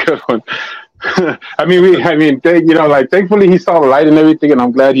 That's a good one. Thankfully he saw the light and everything, and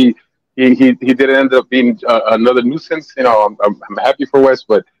I'm glad he didn't end up being another nuisance. I'm happy for Wes,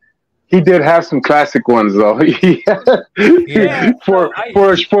 but he did have some classic ones though. For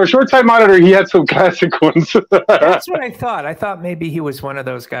a short time monitor, he had some classic ones. That's what I thought. I thought maybe he was one of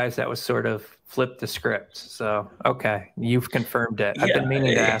those guys that was sort of flipped the script. So okay, you've confirmed it. I've been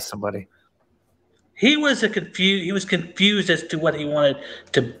meaning to ask somebody. He was confused as to what he wanted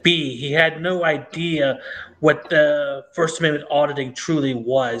to be. He had no idea what the First Amendment auditing truly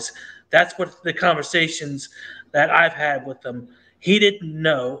was. That's what the conversations that I've had with him. He didn't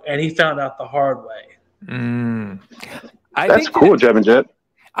know, and he found out the hard way. That's cool, Jam and Jet.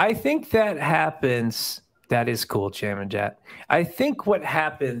 I think that happens. That is cool, Jam and Jet. I think what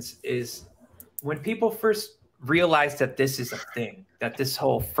happens is when people first realize that this is a thing, that this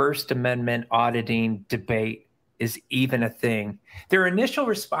whole First Amendment auditing debate is even a thing, their initial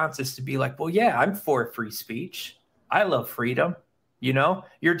response is to be like, well, yeah, I'm for free speech. I love freedom.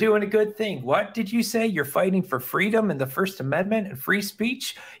 You're doing a good thing. What did you say? You're fighting for freedom and the First Amendment and free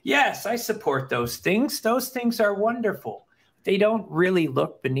speech? Yes, I support those things. Those things are wonderful. They don't really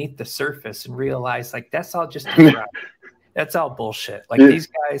look beneath the surface and realize like that's all just a crowd. That's all bullshit. Like these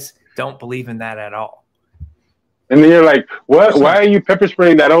guys don't believe in that at all. And then you're like, what? Why are you pepper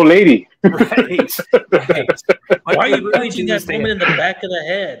spraying that old lady? Right. Why are you punching that woman in the back of the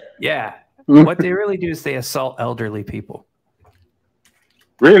head? Yeah. What they really do is they assault elderly people.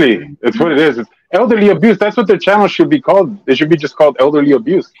 Really? That's what it is. It's elderly abuse. That's what their channel should be called. They should be just called elderly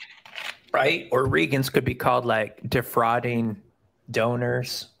abuse. Right? Or Regan's could be called like defrauding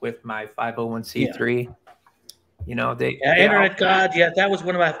donors with my 501c3. Internet God. Yeah, that was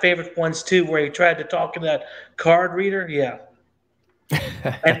one of my favorite ones too, where he tried to talk in that card reader. Yeah.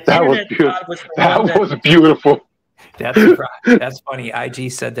 And that was beautiful. That's funny.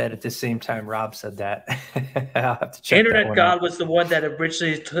 IG said that at the same time Rob said that. I'll have to check Internet God was the one that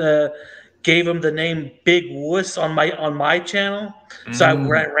originally gave him the name Big Wuss on my channel, so I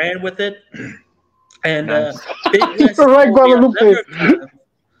ran with it. And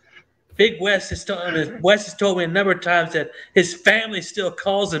Big Wes has told me a number of times that his family still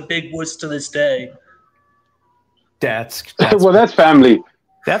calls him Big Wuss to this day. That's family.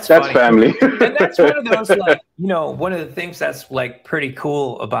 That's family. And that's one of those, like, one of the things that's like pretty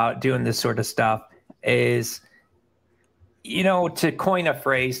cool about doing this sort of stuff is, to coin a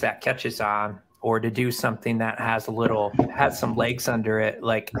phrase that catches on or to do something that has some legs under it.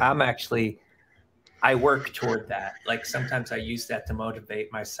 Like I work toward that. Like sometimes I use that to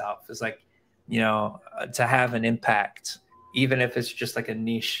motivate myself. It's like, to have an impact, even if it's just like a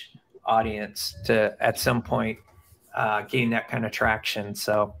niche audience, to at some point gain that kind of traction.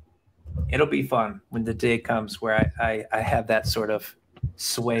 So it'll be fun when the day comes where I have that sort of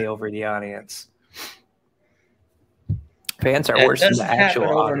sway over the audience. Fans are worse than the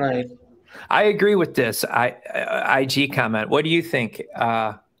actual audience. I agree with this. IG comment. What do you think,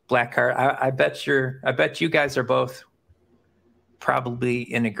 Blackheart? I bet you guys are both probably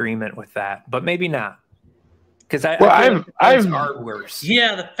in agreement with that, but maybe not. Because I feel like fans are worse.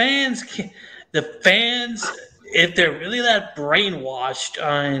 Yeah, the fans, if they're really that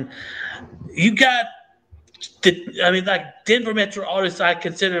brainwashed, you got like Denver Metro artists, I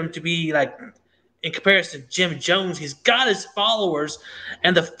consider him to be like, in comparison to Jim Jones, he's got his followers,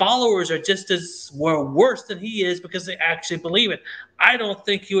 and the followers are just as worse than he is because they actually believe it. I don't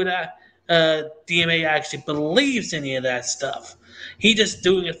think DMA actually believes any of that stuff. He's just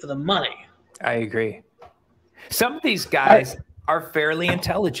doing it for the money. I agree. Some of these guys are fairly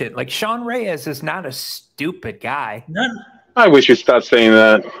intelligent. Like Sean Reyes is not a stupid guy. None. I wish you'd stop saying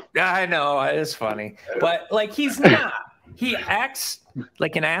that. I know, it's funny. But like he's not. He acts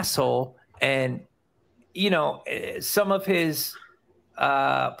like an asshole, and some of his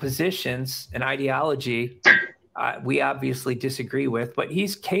positions and ideology we obviously disagree with, but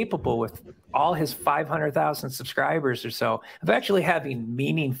he's capable with all his 500,000 subscribers or so of actually having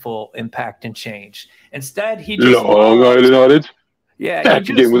meaningful impact and change. Instead, he just back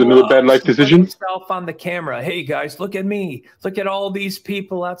again with another bad life decision. Himself on the camera. Hey guys, look at me. Look at all these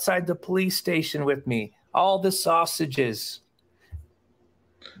people outside the police station with me. All the sausages.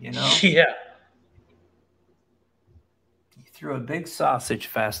 You know? Yeah. He threw a big sausage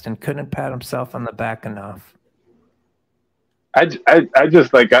fest and couldn't pat himself on the back enough. I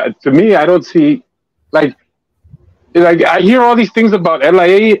just like, to me, I don't see, like I hear all these things about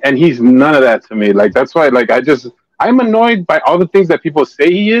LIA and he's none of that to me. Like, that's why, like, I'm annoyed by all the things that people say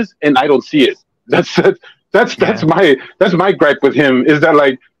he is, and I don't see it. That's my gripe with him, is that,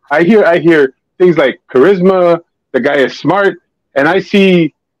 like, I hear things like charisma, the guy is smart, and I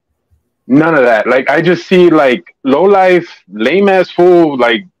see none of that. Like, I just see, like, low life, lame ass fool,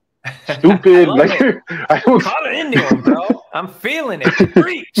 like, stupid. Like, I don't. Caught it into him, bro. I'm feeling it.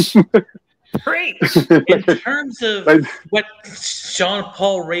 Preach. Preach. In terms of what Jean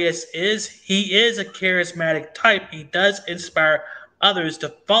Paul Reyes is, he is a charismatic type. He does inspire others to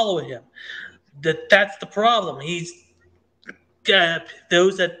follow him. That's the problem. He's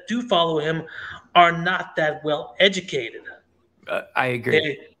those that do follow him are not that well educated. I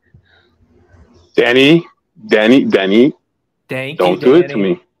agree. Danny, Thank don't you, do Danny. it to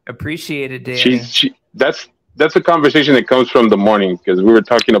me. Appreciate it, Danny. That's a conversation that comes from the morning, because we were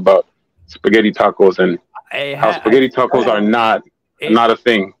talking about spaghetti tacos and how spaghetti tacos are not a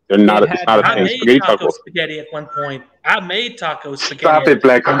thing. They're not. It's not a thing. Spaghetti tacos. Spaghetti at one point. I made taco spaghetti. Stop it,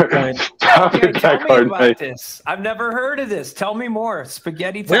 BlackHartKnight. Stop it, BlackHartKnight. I've never heard of this. Tell me more.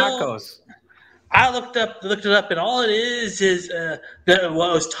 Spaghetti tacos. I looked it up, and all it is it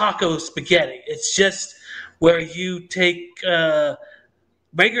was taco spaghetti. It's just where you take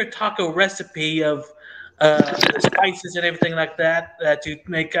regular taco recipe of the spices and everything like that you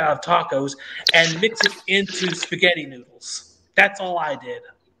make out of tacos and mix it into spaghetti noodles. That's all I did.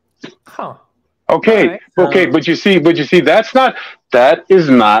 Huh. Okay. Right. Okay. But you see, that's not spaghetti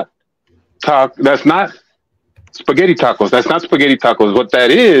tacos. That's not spaghetti tacos. What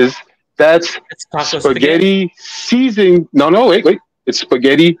that is, that's spaghetti seasoned. No, wait. It's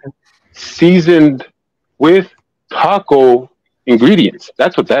spaghetti seasoned with taco ingredients.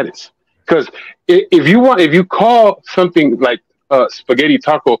 That's what that is. Because if you call something like spaghetti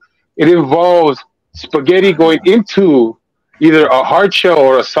taco, it involves spaghetti going into either a hard shell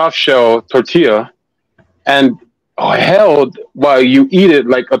or a soft shell tortilla and held while you eat it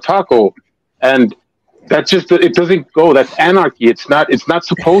like a taco. And that's just, it doesn't go. That's anarchy. It's not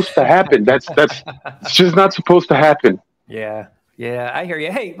supposed to happen. That's it's just not supposed to happen. Yeah, I hear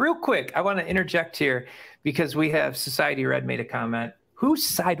you. Hey, real quick, I want to interject here because we have Society Red made a comment. Who's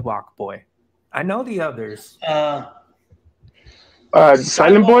Sidewalk Boy? I know the others.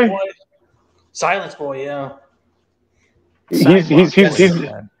 Silent Boy? Silence Boy, yeah. He's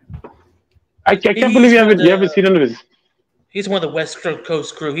I can't believe you haven't seen none of his. He's one of the West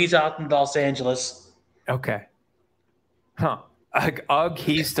Coast crew. He's out in Los Angeles. Okay. Huh. Ugh,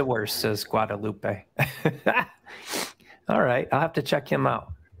 he's the worst, says Guadalupe. All right. I'll have to check him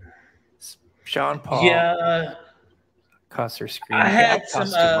out. Sean Paul. Yeah. Cuss her screen. I had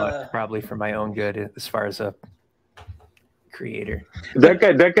probably for my own good as far as a creator.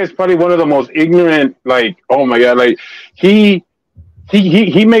 That guy's probably one of the most ignorant, like, oh my God, like he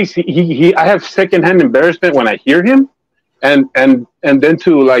makes I have secondhand embarrassment when I hear him, and then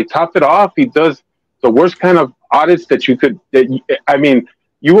to like top it off, he does the worst kind of audits that you could. I mean,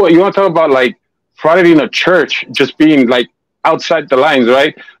 you want to talk about like frauding a church, just being like outside the lines,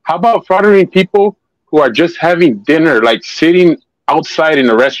 right? How about frauding people who are just having dinner, like sitting outside in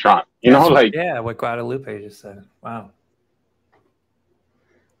a restaurant? You know, like what Guadalupe just said. Wow.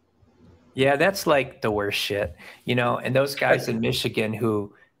 Yeah, that's like the worst shit, you know. And those guys in Michigan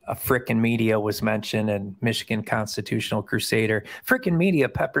who a frickin' media was mentioned, and Michigan Constitutional Crusader, frickin' media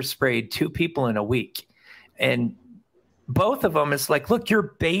pepper sprayed 2 people in a week. And both of them is like, look,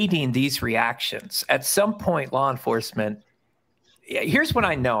 you're baiting these reactions. At some point, law enforcement, here's what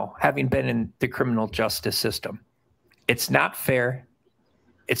I know, having been in the criminal justice system. It's not fair.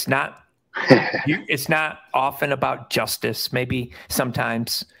 It's not often about justice. Maybe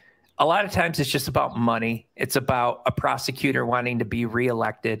sometimes. A lot of times it's just about money. It's about a prosecutor wanting to be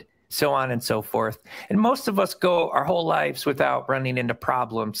reelected, so on and so forth. And most of us go our whole lives without running into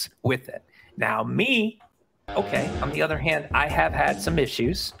problems with it. Now, me, okay, on the other hand, I have had some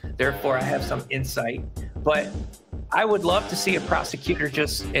issues, therefore I have some insight, but I would love to see a prosecutor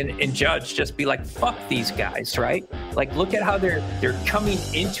just and judge just be like, fuck these guys, right? Like, look at how they're coming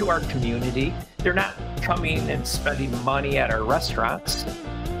into our community. They're not coming and spending money at our restaurants.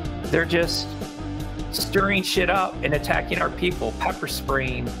 They're just stirring shit up and attacking our people, pepper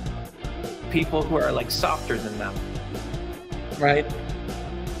spraying people who are like softer than them. Right.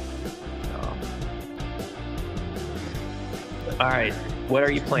 All right, what are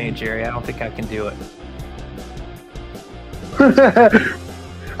you playing, Jerry? I don't think I can do it.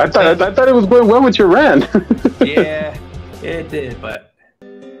 I thought it was going well with your rant. Yeah, it did, but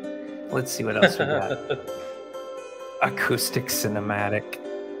let's see what else we got. Acoustic cinematic.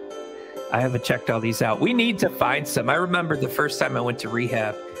 I haven't checked all these out. We need to find some. I remember the first time I went to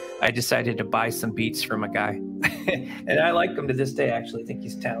rehab, I decided to buy some beats from a guy. And I like him to this day, actually. I think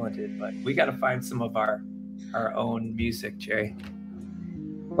he's talented, but we got to find some of our own music, Jerry.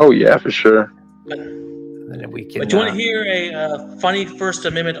 Oh, yeah, for sure. And then we can, but do you want to hear a funny First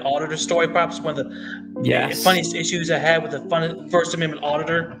Amendment auditor story? Perhaps one of the funniest issues I had with the First Amendment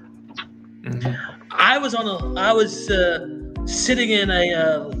auditor. Mm-hmm. I was sitting in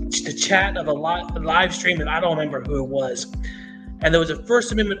the chat of a live stream, and I don't remember who it was. And there was a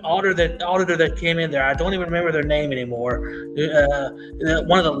First Amendment auditor that came in there. I don't even remember their name anymore.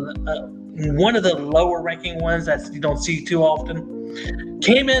 One of the lower ranking ones that you don't see too often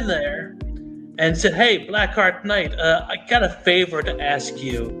came in there and said, "Hey, BlackHartKnight, I got a favor to ask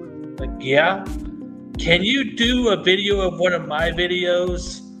you." Like, yeah? Can you do a video of one of my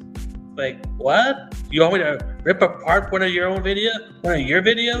videos? Like, what? You want me to rip apart one of your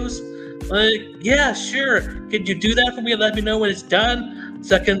videos? Like, yeah, sure. Could you do that for me and let me know when it's done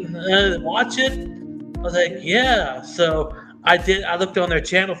so I can watch it? I was like, yeah. So I did. I looked on their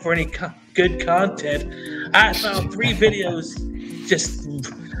channel for any good content. I found 3 videos.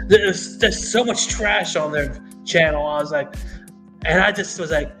 There's so much trash on their channel. I was like,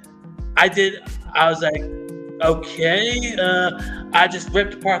 okay. I just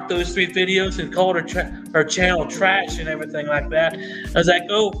ripped apart those 3 videos and called her channel trash and everything like that. I was like,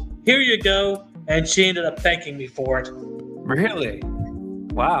 oh, here you go. And she ended up thanking me for it. Really?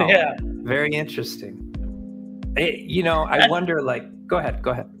 Wow. Yeah. Very interesting. I wonder, like, go ahead.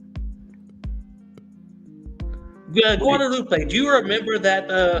 Guadalupe, do you remember that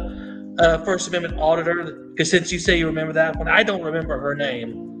First Amendment auditor? Because since you say you remember that one, I don't remember her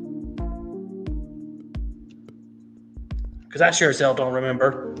name. Because I sure as hell don't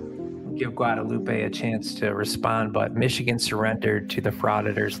remember. Give Guadalupe a chance to respond, but Michigan surrendered to the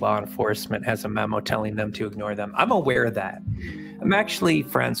frauditors. Law enforcement has a memo telling them to ignore them. I'm aware of that. I'm actually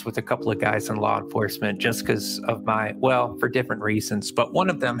friends with a couple of guys in law enforcement just because of for different reasons, but one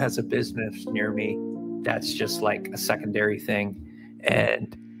of them has a business near me that's just like a secondary thing.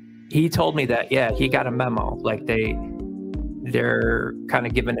 And he told me that, yeah, he got a memo. Like they're kind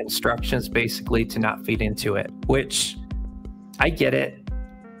of given instructions basically to not feed into it, which I get it.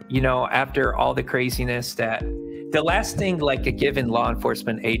 After all the craziness, that the last thing like a given law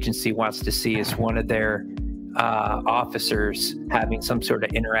enforcement agency wants to see is one of their officers having some sort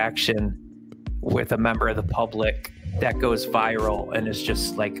of interaction with a member of the public that goes viral and is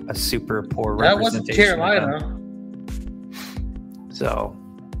just like a super poor representation. That wasn't Carolina. So,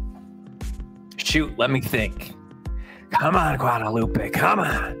 shoot, let me think. Come on, Guadalupe, come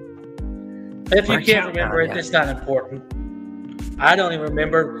on. If you can't remember it, it's not important. I don't even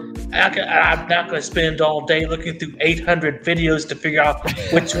remember. I'm not going to spend all day looking through 800 videos to figure out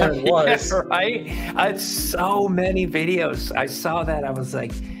which one it was. Right? It's so many videos. I saw that. I was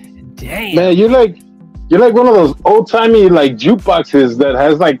like, damn. Man, you're like one of those old-timey like jukeboxes that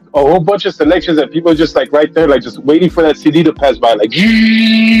has like a whole bunch of selections that people just like right there, like just waiting for that CD to pass by. Like,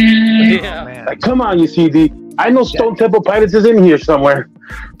 yeah. Like, come on, you CD. I know Stone Temple Pilots is in here somewhere.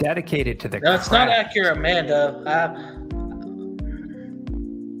 Dedicated to the No, it's not accurate, Amanda.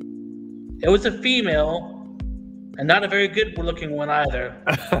 It was a female, and not a very good-looking one either.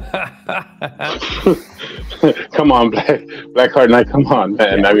 Come on, BlackHartKnight. Come on,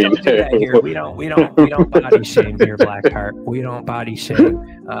 man. Yeah, we don't do that here. We don't body shame here, Blackheart. We don't body shame.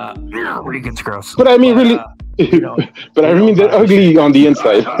 Regan's gross. But I mean, really. But I mean, they're ugly on the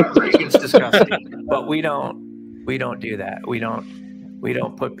inside. Regan's disgusting. But we don't do that. We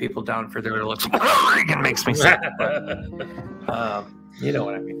don't put people down for their looks. Regan makes me sick. You know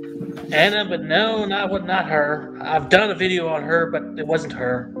what I mean. Anna, but no, not her. I've done a video on her, but it wasn't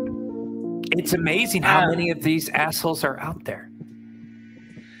her. It's amazing how many of these assholes are out there.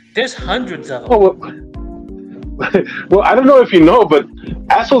 There's hundreds of them. Oh, well, I don't know if you know, but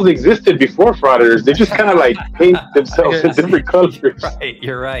assholes existed before frauditors. They just kind of like paint themselves in different colors.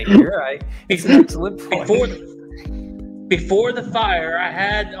 You're right. It's an excellent point. Before the fire, I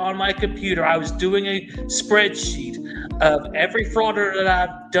had on my computer, I was doing a spreadsheet of every frauditor that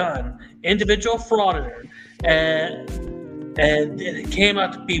I've done, individual frauditor, and it came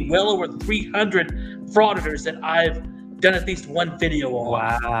out to be well over 300 frauditors that I've done at least one video on.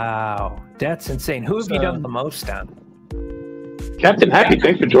 Wow, that's insane. Who have you done the most on? Captain Happy,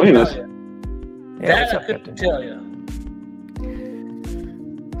 thanks for joining us. Yeah, that I couldn't tell you.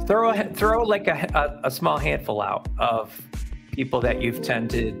 Throw like a small handful out of people that you've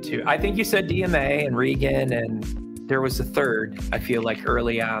tended to. I think you said DMA and Regan, and there was a third, I feel like,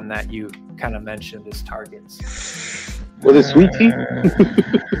 early on that you kind of mentioned as targets. Was it Sweet Tea?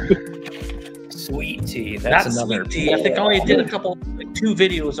 Sweet Tea. That's another. Sweet Tea. I think I only did like 2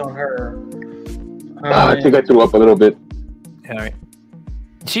 videos on her. I think I threw up a little bit. All right.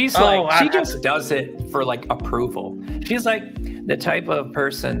 She's she just does it for like approval. She's like the type of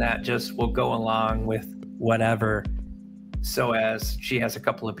person that just will go along with whatever, so as she has a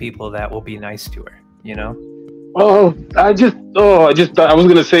couple of people that will be nice to her, you know? I just thought I was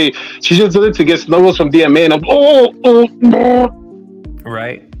gonna say she just did it to get snowballs from DMA, and I'm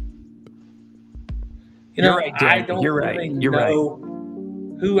right. You know, You're right, Dan. I don't You're right. really You're know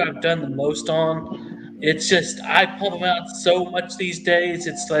who I've done the most on. It's just I pump them out so much these days.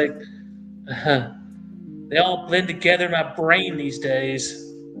 It's like they all blend together in my brain these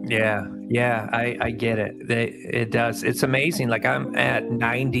days. Yeah, I get it. It does. It's amazing. Like I'm at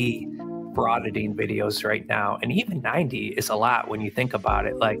 90 frauditing videos right now, and even 90 is a lot when you think about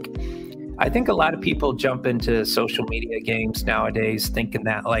it. Like I think a lot of people jump into social media games nowadays thinking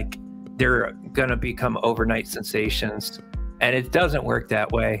that like they're gonna become overnight sensations, and it doesn't work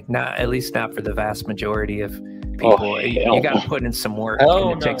that way. Not at least not for the vast majority of people. You got to put in some work.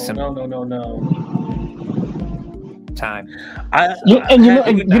 Oh, and it takes some time. You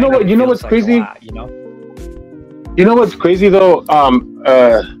know what's crazy? Lot, you know what's crazy though,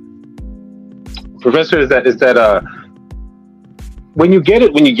 Professor, is that when you get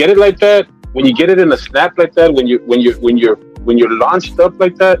it like that, when you get it in a snap like that, when you're launched up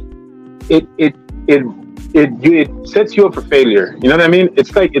like that, it sets you up for failure. You know what I mean?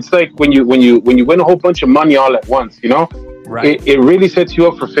 It's like when you win a whole bunch of money all at once, you know? Right. It really sets you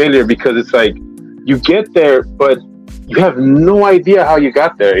up for failure, because it's like you get there, but you have no idea how you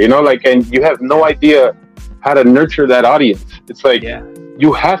got there, you know, like, and you have no idea how to nurture that audience. It's like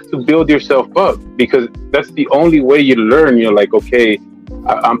you have to build yourself up, because that's the only way you learn. You're like, okay,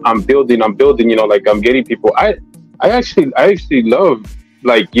 I'm building, you know, like I'm getting people. I actually love,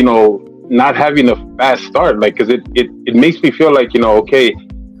 like, you know, not having a fast start, like, because it makes me feel like, you know, okay,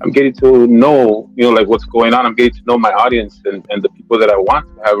 I'm getting to know, you know, like what's going on. I'm getting to know my audience and the people that I want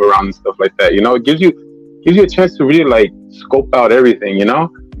to have around and stuff like that. You know, it gives you a chance to really like scope out everything, you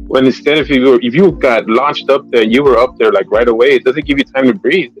know. When instead if you got launched up there and you were up there like right away, it doesn't give you time to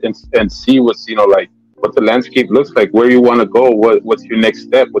breathe and see what's, you know, like what the landscape looks like, where you want to go, what's your next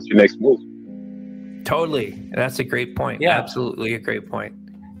step, what's your next move. Totally, that's a great point. Yeah, absolutely a great point.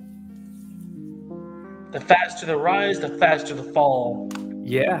 The faster the rise, the faster the fall.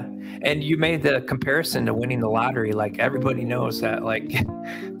 Yeah. And you made the comparison to winning the lottery. Like everybody knows that, like,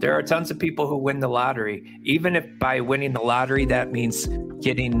 there are tons of people who win the lottery. Even if by winning the lottery, that means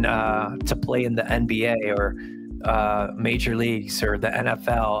getting to play in the NBA or major leagues or the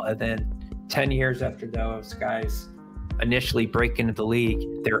NFL. And then 10 years after those guys initially break into the league,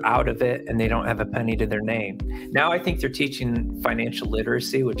 they're out of it and they don't have a penny to their name. Now I think they're teaching financial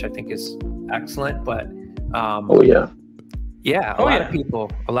literacy, which I think is excellent. But a lot of people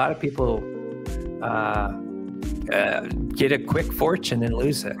get a quick fortune and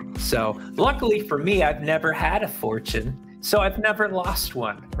lose it. So luckily for me, I've never had a fortune, so I've never lost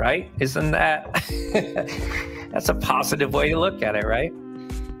one, right? Isn't that that's a positive way to look at it, right?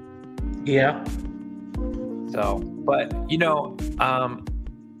 Yeah. So, but you know,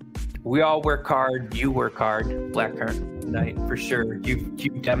 we all work hard. You work hard, BlackHartKnight, for sure.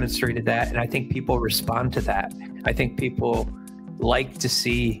 You've demonstrated that, and I think people respond to that. I think people like to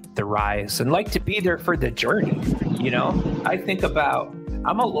see the rise and like to be there for the journey. You know, I think about,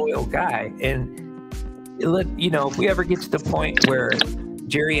 I'm a loyal guy, and you know, if we ever get to the point where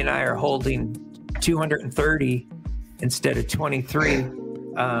Jerry and I are holding 230 instead of 23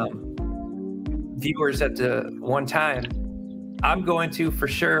 viewers at the one time, I'm going to for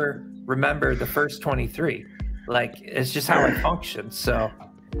sure remember the first 23. Like, it's just how I function. So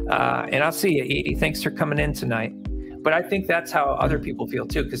and I'll see you, Edie. Thanks for coming in tonight. But I think that's how other people feel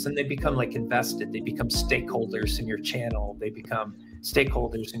too, because then they become like invested. They become stakeholders in your channel. They become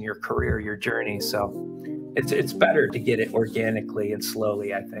stakeholders in your career, your journey. So it's better to get it organically and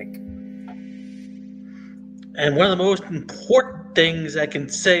slowly, I think. And one of the most important things I can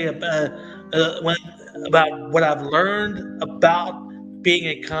say about what I've learned about being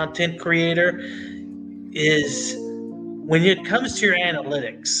a content creator is when it comes to your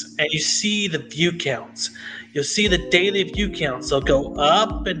analytics and you see the view counts, you'll see the daily view counts. They'll go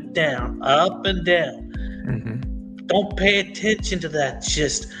up and down, up and down. Mm-hmm. Don't pay attention to that.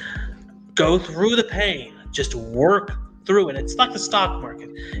 Just go through the pain. Just work through it. It's like the stock market.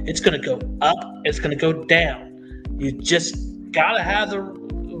 It's going to go up. It's going to go down. You just got to have the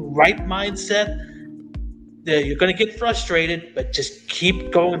right mindset. You're going to get frustrated, but just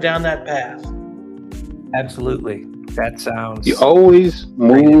keep going down that path. Absolutely. That sounds... You always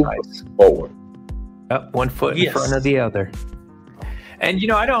move forward. Up one foot in front of the other. And, you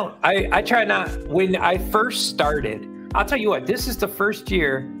know, I try not... When I first started, I'll tell you what, this is the first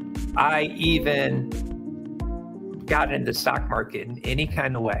year I even got into the stock market in any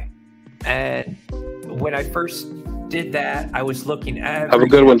kind of way. And when I first did that, I was looking every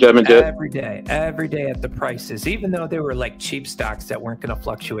day at the prices, even though they were like cheap stocks that weren't going to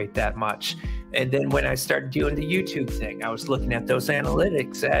fluctuate that much. And then when I started doing the YouTube thing, I was looking at those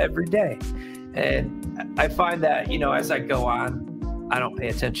analytics every day. And I find that, you know, as I go on, I don't pay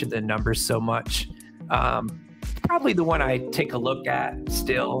attention to the numbers so much. Probably the one I take a look at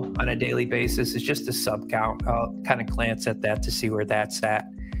still on a daily basis is just the sub count. I'll kind of glance at that to see where that's at.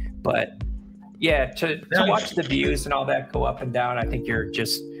 But yeah, to watch the views and all that go up and down, I think you're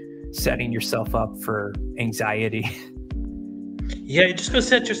just setting yourself up for anxiety. Yeah, you're just going to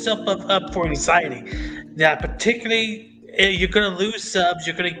set yourself up for anxiety. Now, particularly, you're going to lose subs,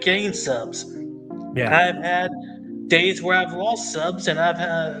 you're going to gain subs. Yeah. I've had days where I've lost subs, and I've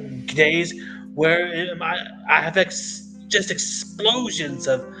had days where I have just explosions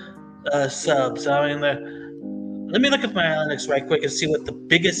of subs. I mean, let me look at my analytics right quick and see what the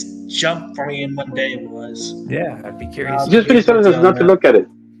biggest jump for me in one day was. Yeah, I'd be curious. You just finished telling us not to look at it.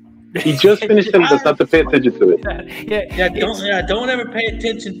 You just finished telling us not to pay attention to it. Don't ever pay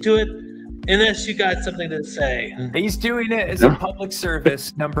attention to it unless you got something to say. He's doing it as a public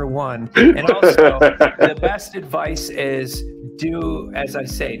service, number one. And also, the best advice is do as I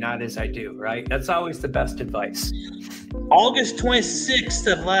say, not as I do, right? That's always the best advice. August 26th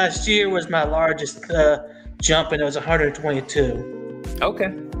of last year was my largest jump, and it was 122. Okay.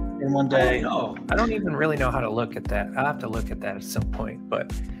 In one day. I don't even really know how to look at that. I'll have to look at that at some point,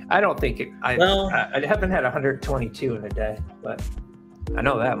 but I don't think I haven't had 122 in a day, but I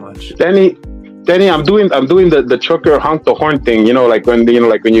know that much. Danny, I'm doing the trucker honk the horn thing. You know, like when you're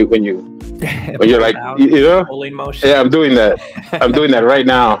like, you know, pulling motion. Yeah, I'm doing that. I'm doing that right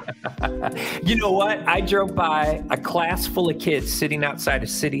now. You know what? I drove by a class full of kids sitting outside of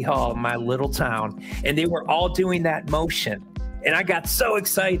City Hall in my little town, and they were all doing that motion. And I got so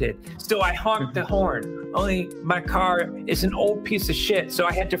excited. So I honked the horn. Only my car is an old piece of shit. So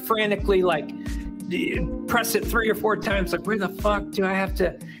I had to frantically press it 3 or 4 times. Like, where the fuck do I have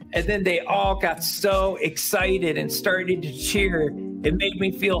to? And then they all got so excited and started to cheer. It made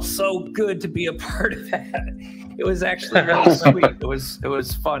me feel so good to be a part of that. It was actually really sweet. It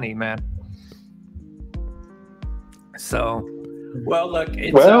was funny, man. So, well, look,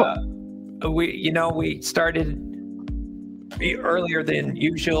 we started earlier than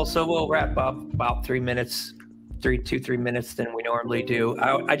usual, so we'll wrap up about 3 minutes than we normally do.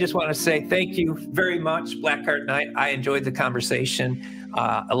 I just want to say thank you very much, BlackHartKnight. I enjoyed the conversation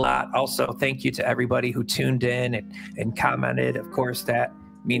a lot. Also, thank you to everybody who tuned in and commented. Of course, that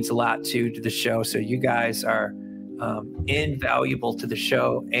means a lot to the show. So you guys are invaluable to the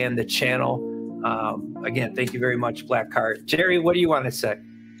show and the channel. Again, thank you very much, Blackheart. Jerry, what do you want to say?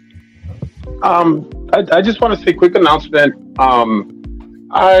 I just want to say a quick announcement.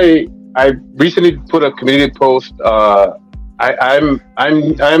 I recently put a community post. I'm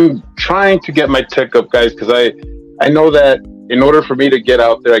trying to get my tech up, guys, because I know that in order for me to get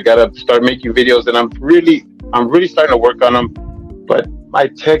out there, I gotta start making videos, and I'm really starting to work on them. But my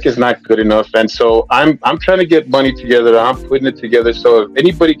tech is not good enough, and so I'm trying to get money together. I'm putting it together. So if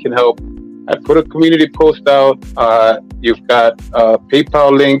anybody can help, I put a community post out. You've got a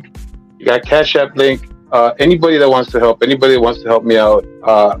PayPal link. You got Cash App link. Anybody that wants to help, anybody that wants to help me out,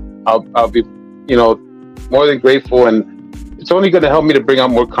 I'll be, more than grateful. And it's only going to help me to bring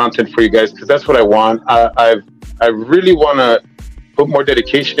out more content for you guys, because that's what I want. I really want to put more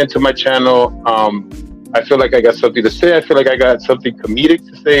dedication into my channel. I feel like I got something to say. I feel like I got something comedic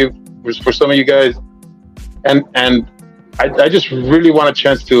to say for some of you guys. and I just really want a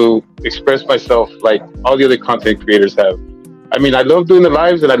chance to express myself like all the other content creators have. I mean, I love doing the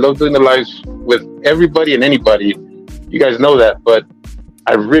lives, and I love doing the lives with everybody and anybody. You guys know that, but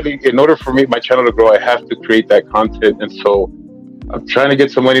I really, in order for my channel to grow, I have to create that content, and so I'm trying to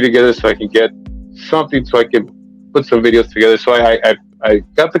get some money together so I can get something, so I can put some videos together. So I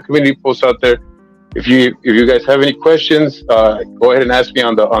got the community post out there. If you guys have any questions, go ahead and ask me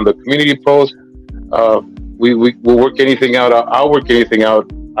on the community post. We'll work anything out. I'll work anything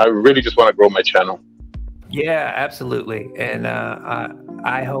out. I really just want to grow my channel. Yeah, absolutely. And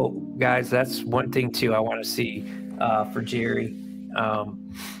I hope, guys, that's one thing too I want to see for Jerry.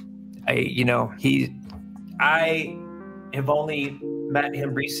 I have only met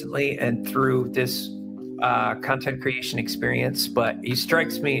him recently and through this content creation experience, but he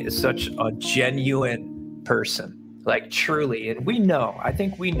strikes me as such a genuine person. Like truly, and I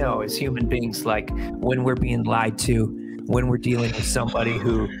think we know as human beings, like when we're being lied to, when we're dealing with somebody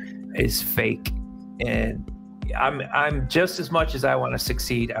who is fake. And I'm just as much as I want to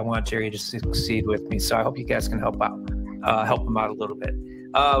succeed, I want Jerry to succeed with me. So I hope you guys can help him out a little bit.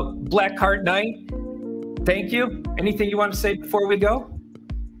 BlackHartKnight, thank you. Anything you want to say before we go?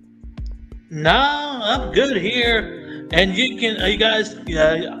 No, I'm good here. And you guys,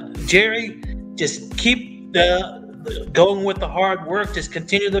 Jerry, just keep going with the hard work. Just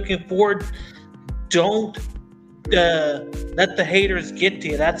continue looking forward. Don't let the haters get to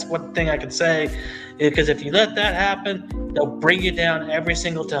you. That's one thing I can say, because if you let that happen, they'll bring you down every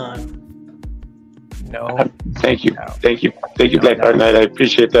single time. Thank you, BlackHartKnight. I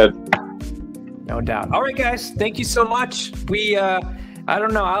appreciate that. No doubt. All right, guys, thank you so much. We I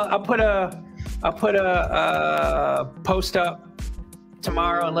don't know, I'll put a post up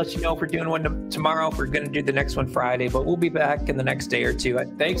tomorrow and let you know if we're doing one tomorrow, if we're going to do the next one Friday, but we'll be back in the next day or two.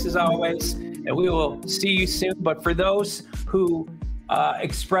 Thanks as always, and we will see you soon. But for those who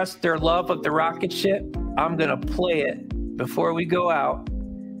expressed their love of the rocket ship, I'm going to play it before we go out.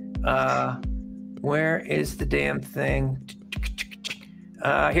 Where is the damn thing?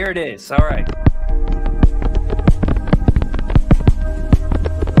 Here it is. All right.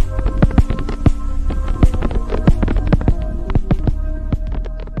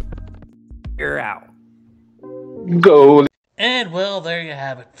 You're out. Go. And well, there you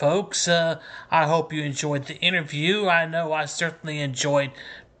have it, folks. I hope you enjoyed the interview. I know I certainly enjoyed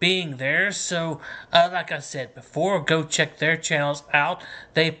being there. So, like I said before, go check their channels out.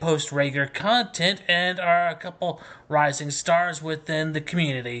 They post regular content and are a couple rising stars within the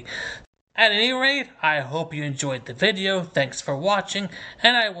community. At any rate, I hope you enjoyed the video. Thanks for watching,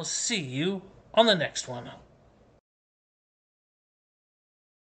 and I will see you on the next one.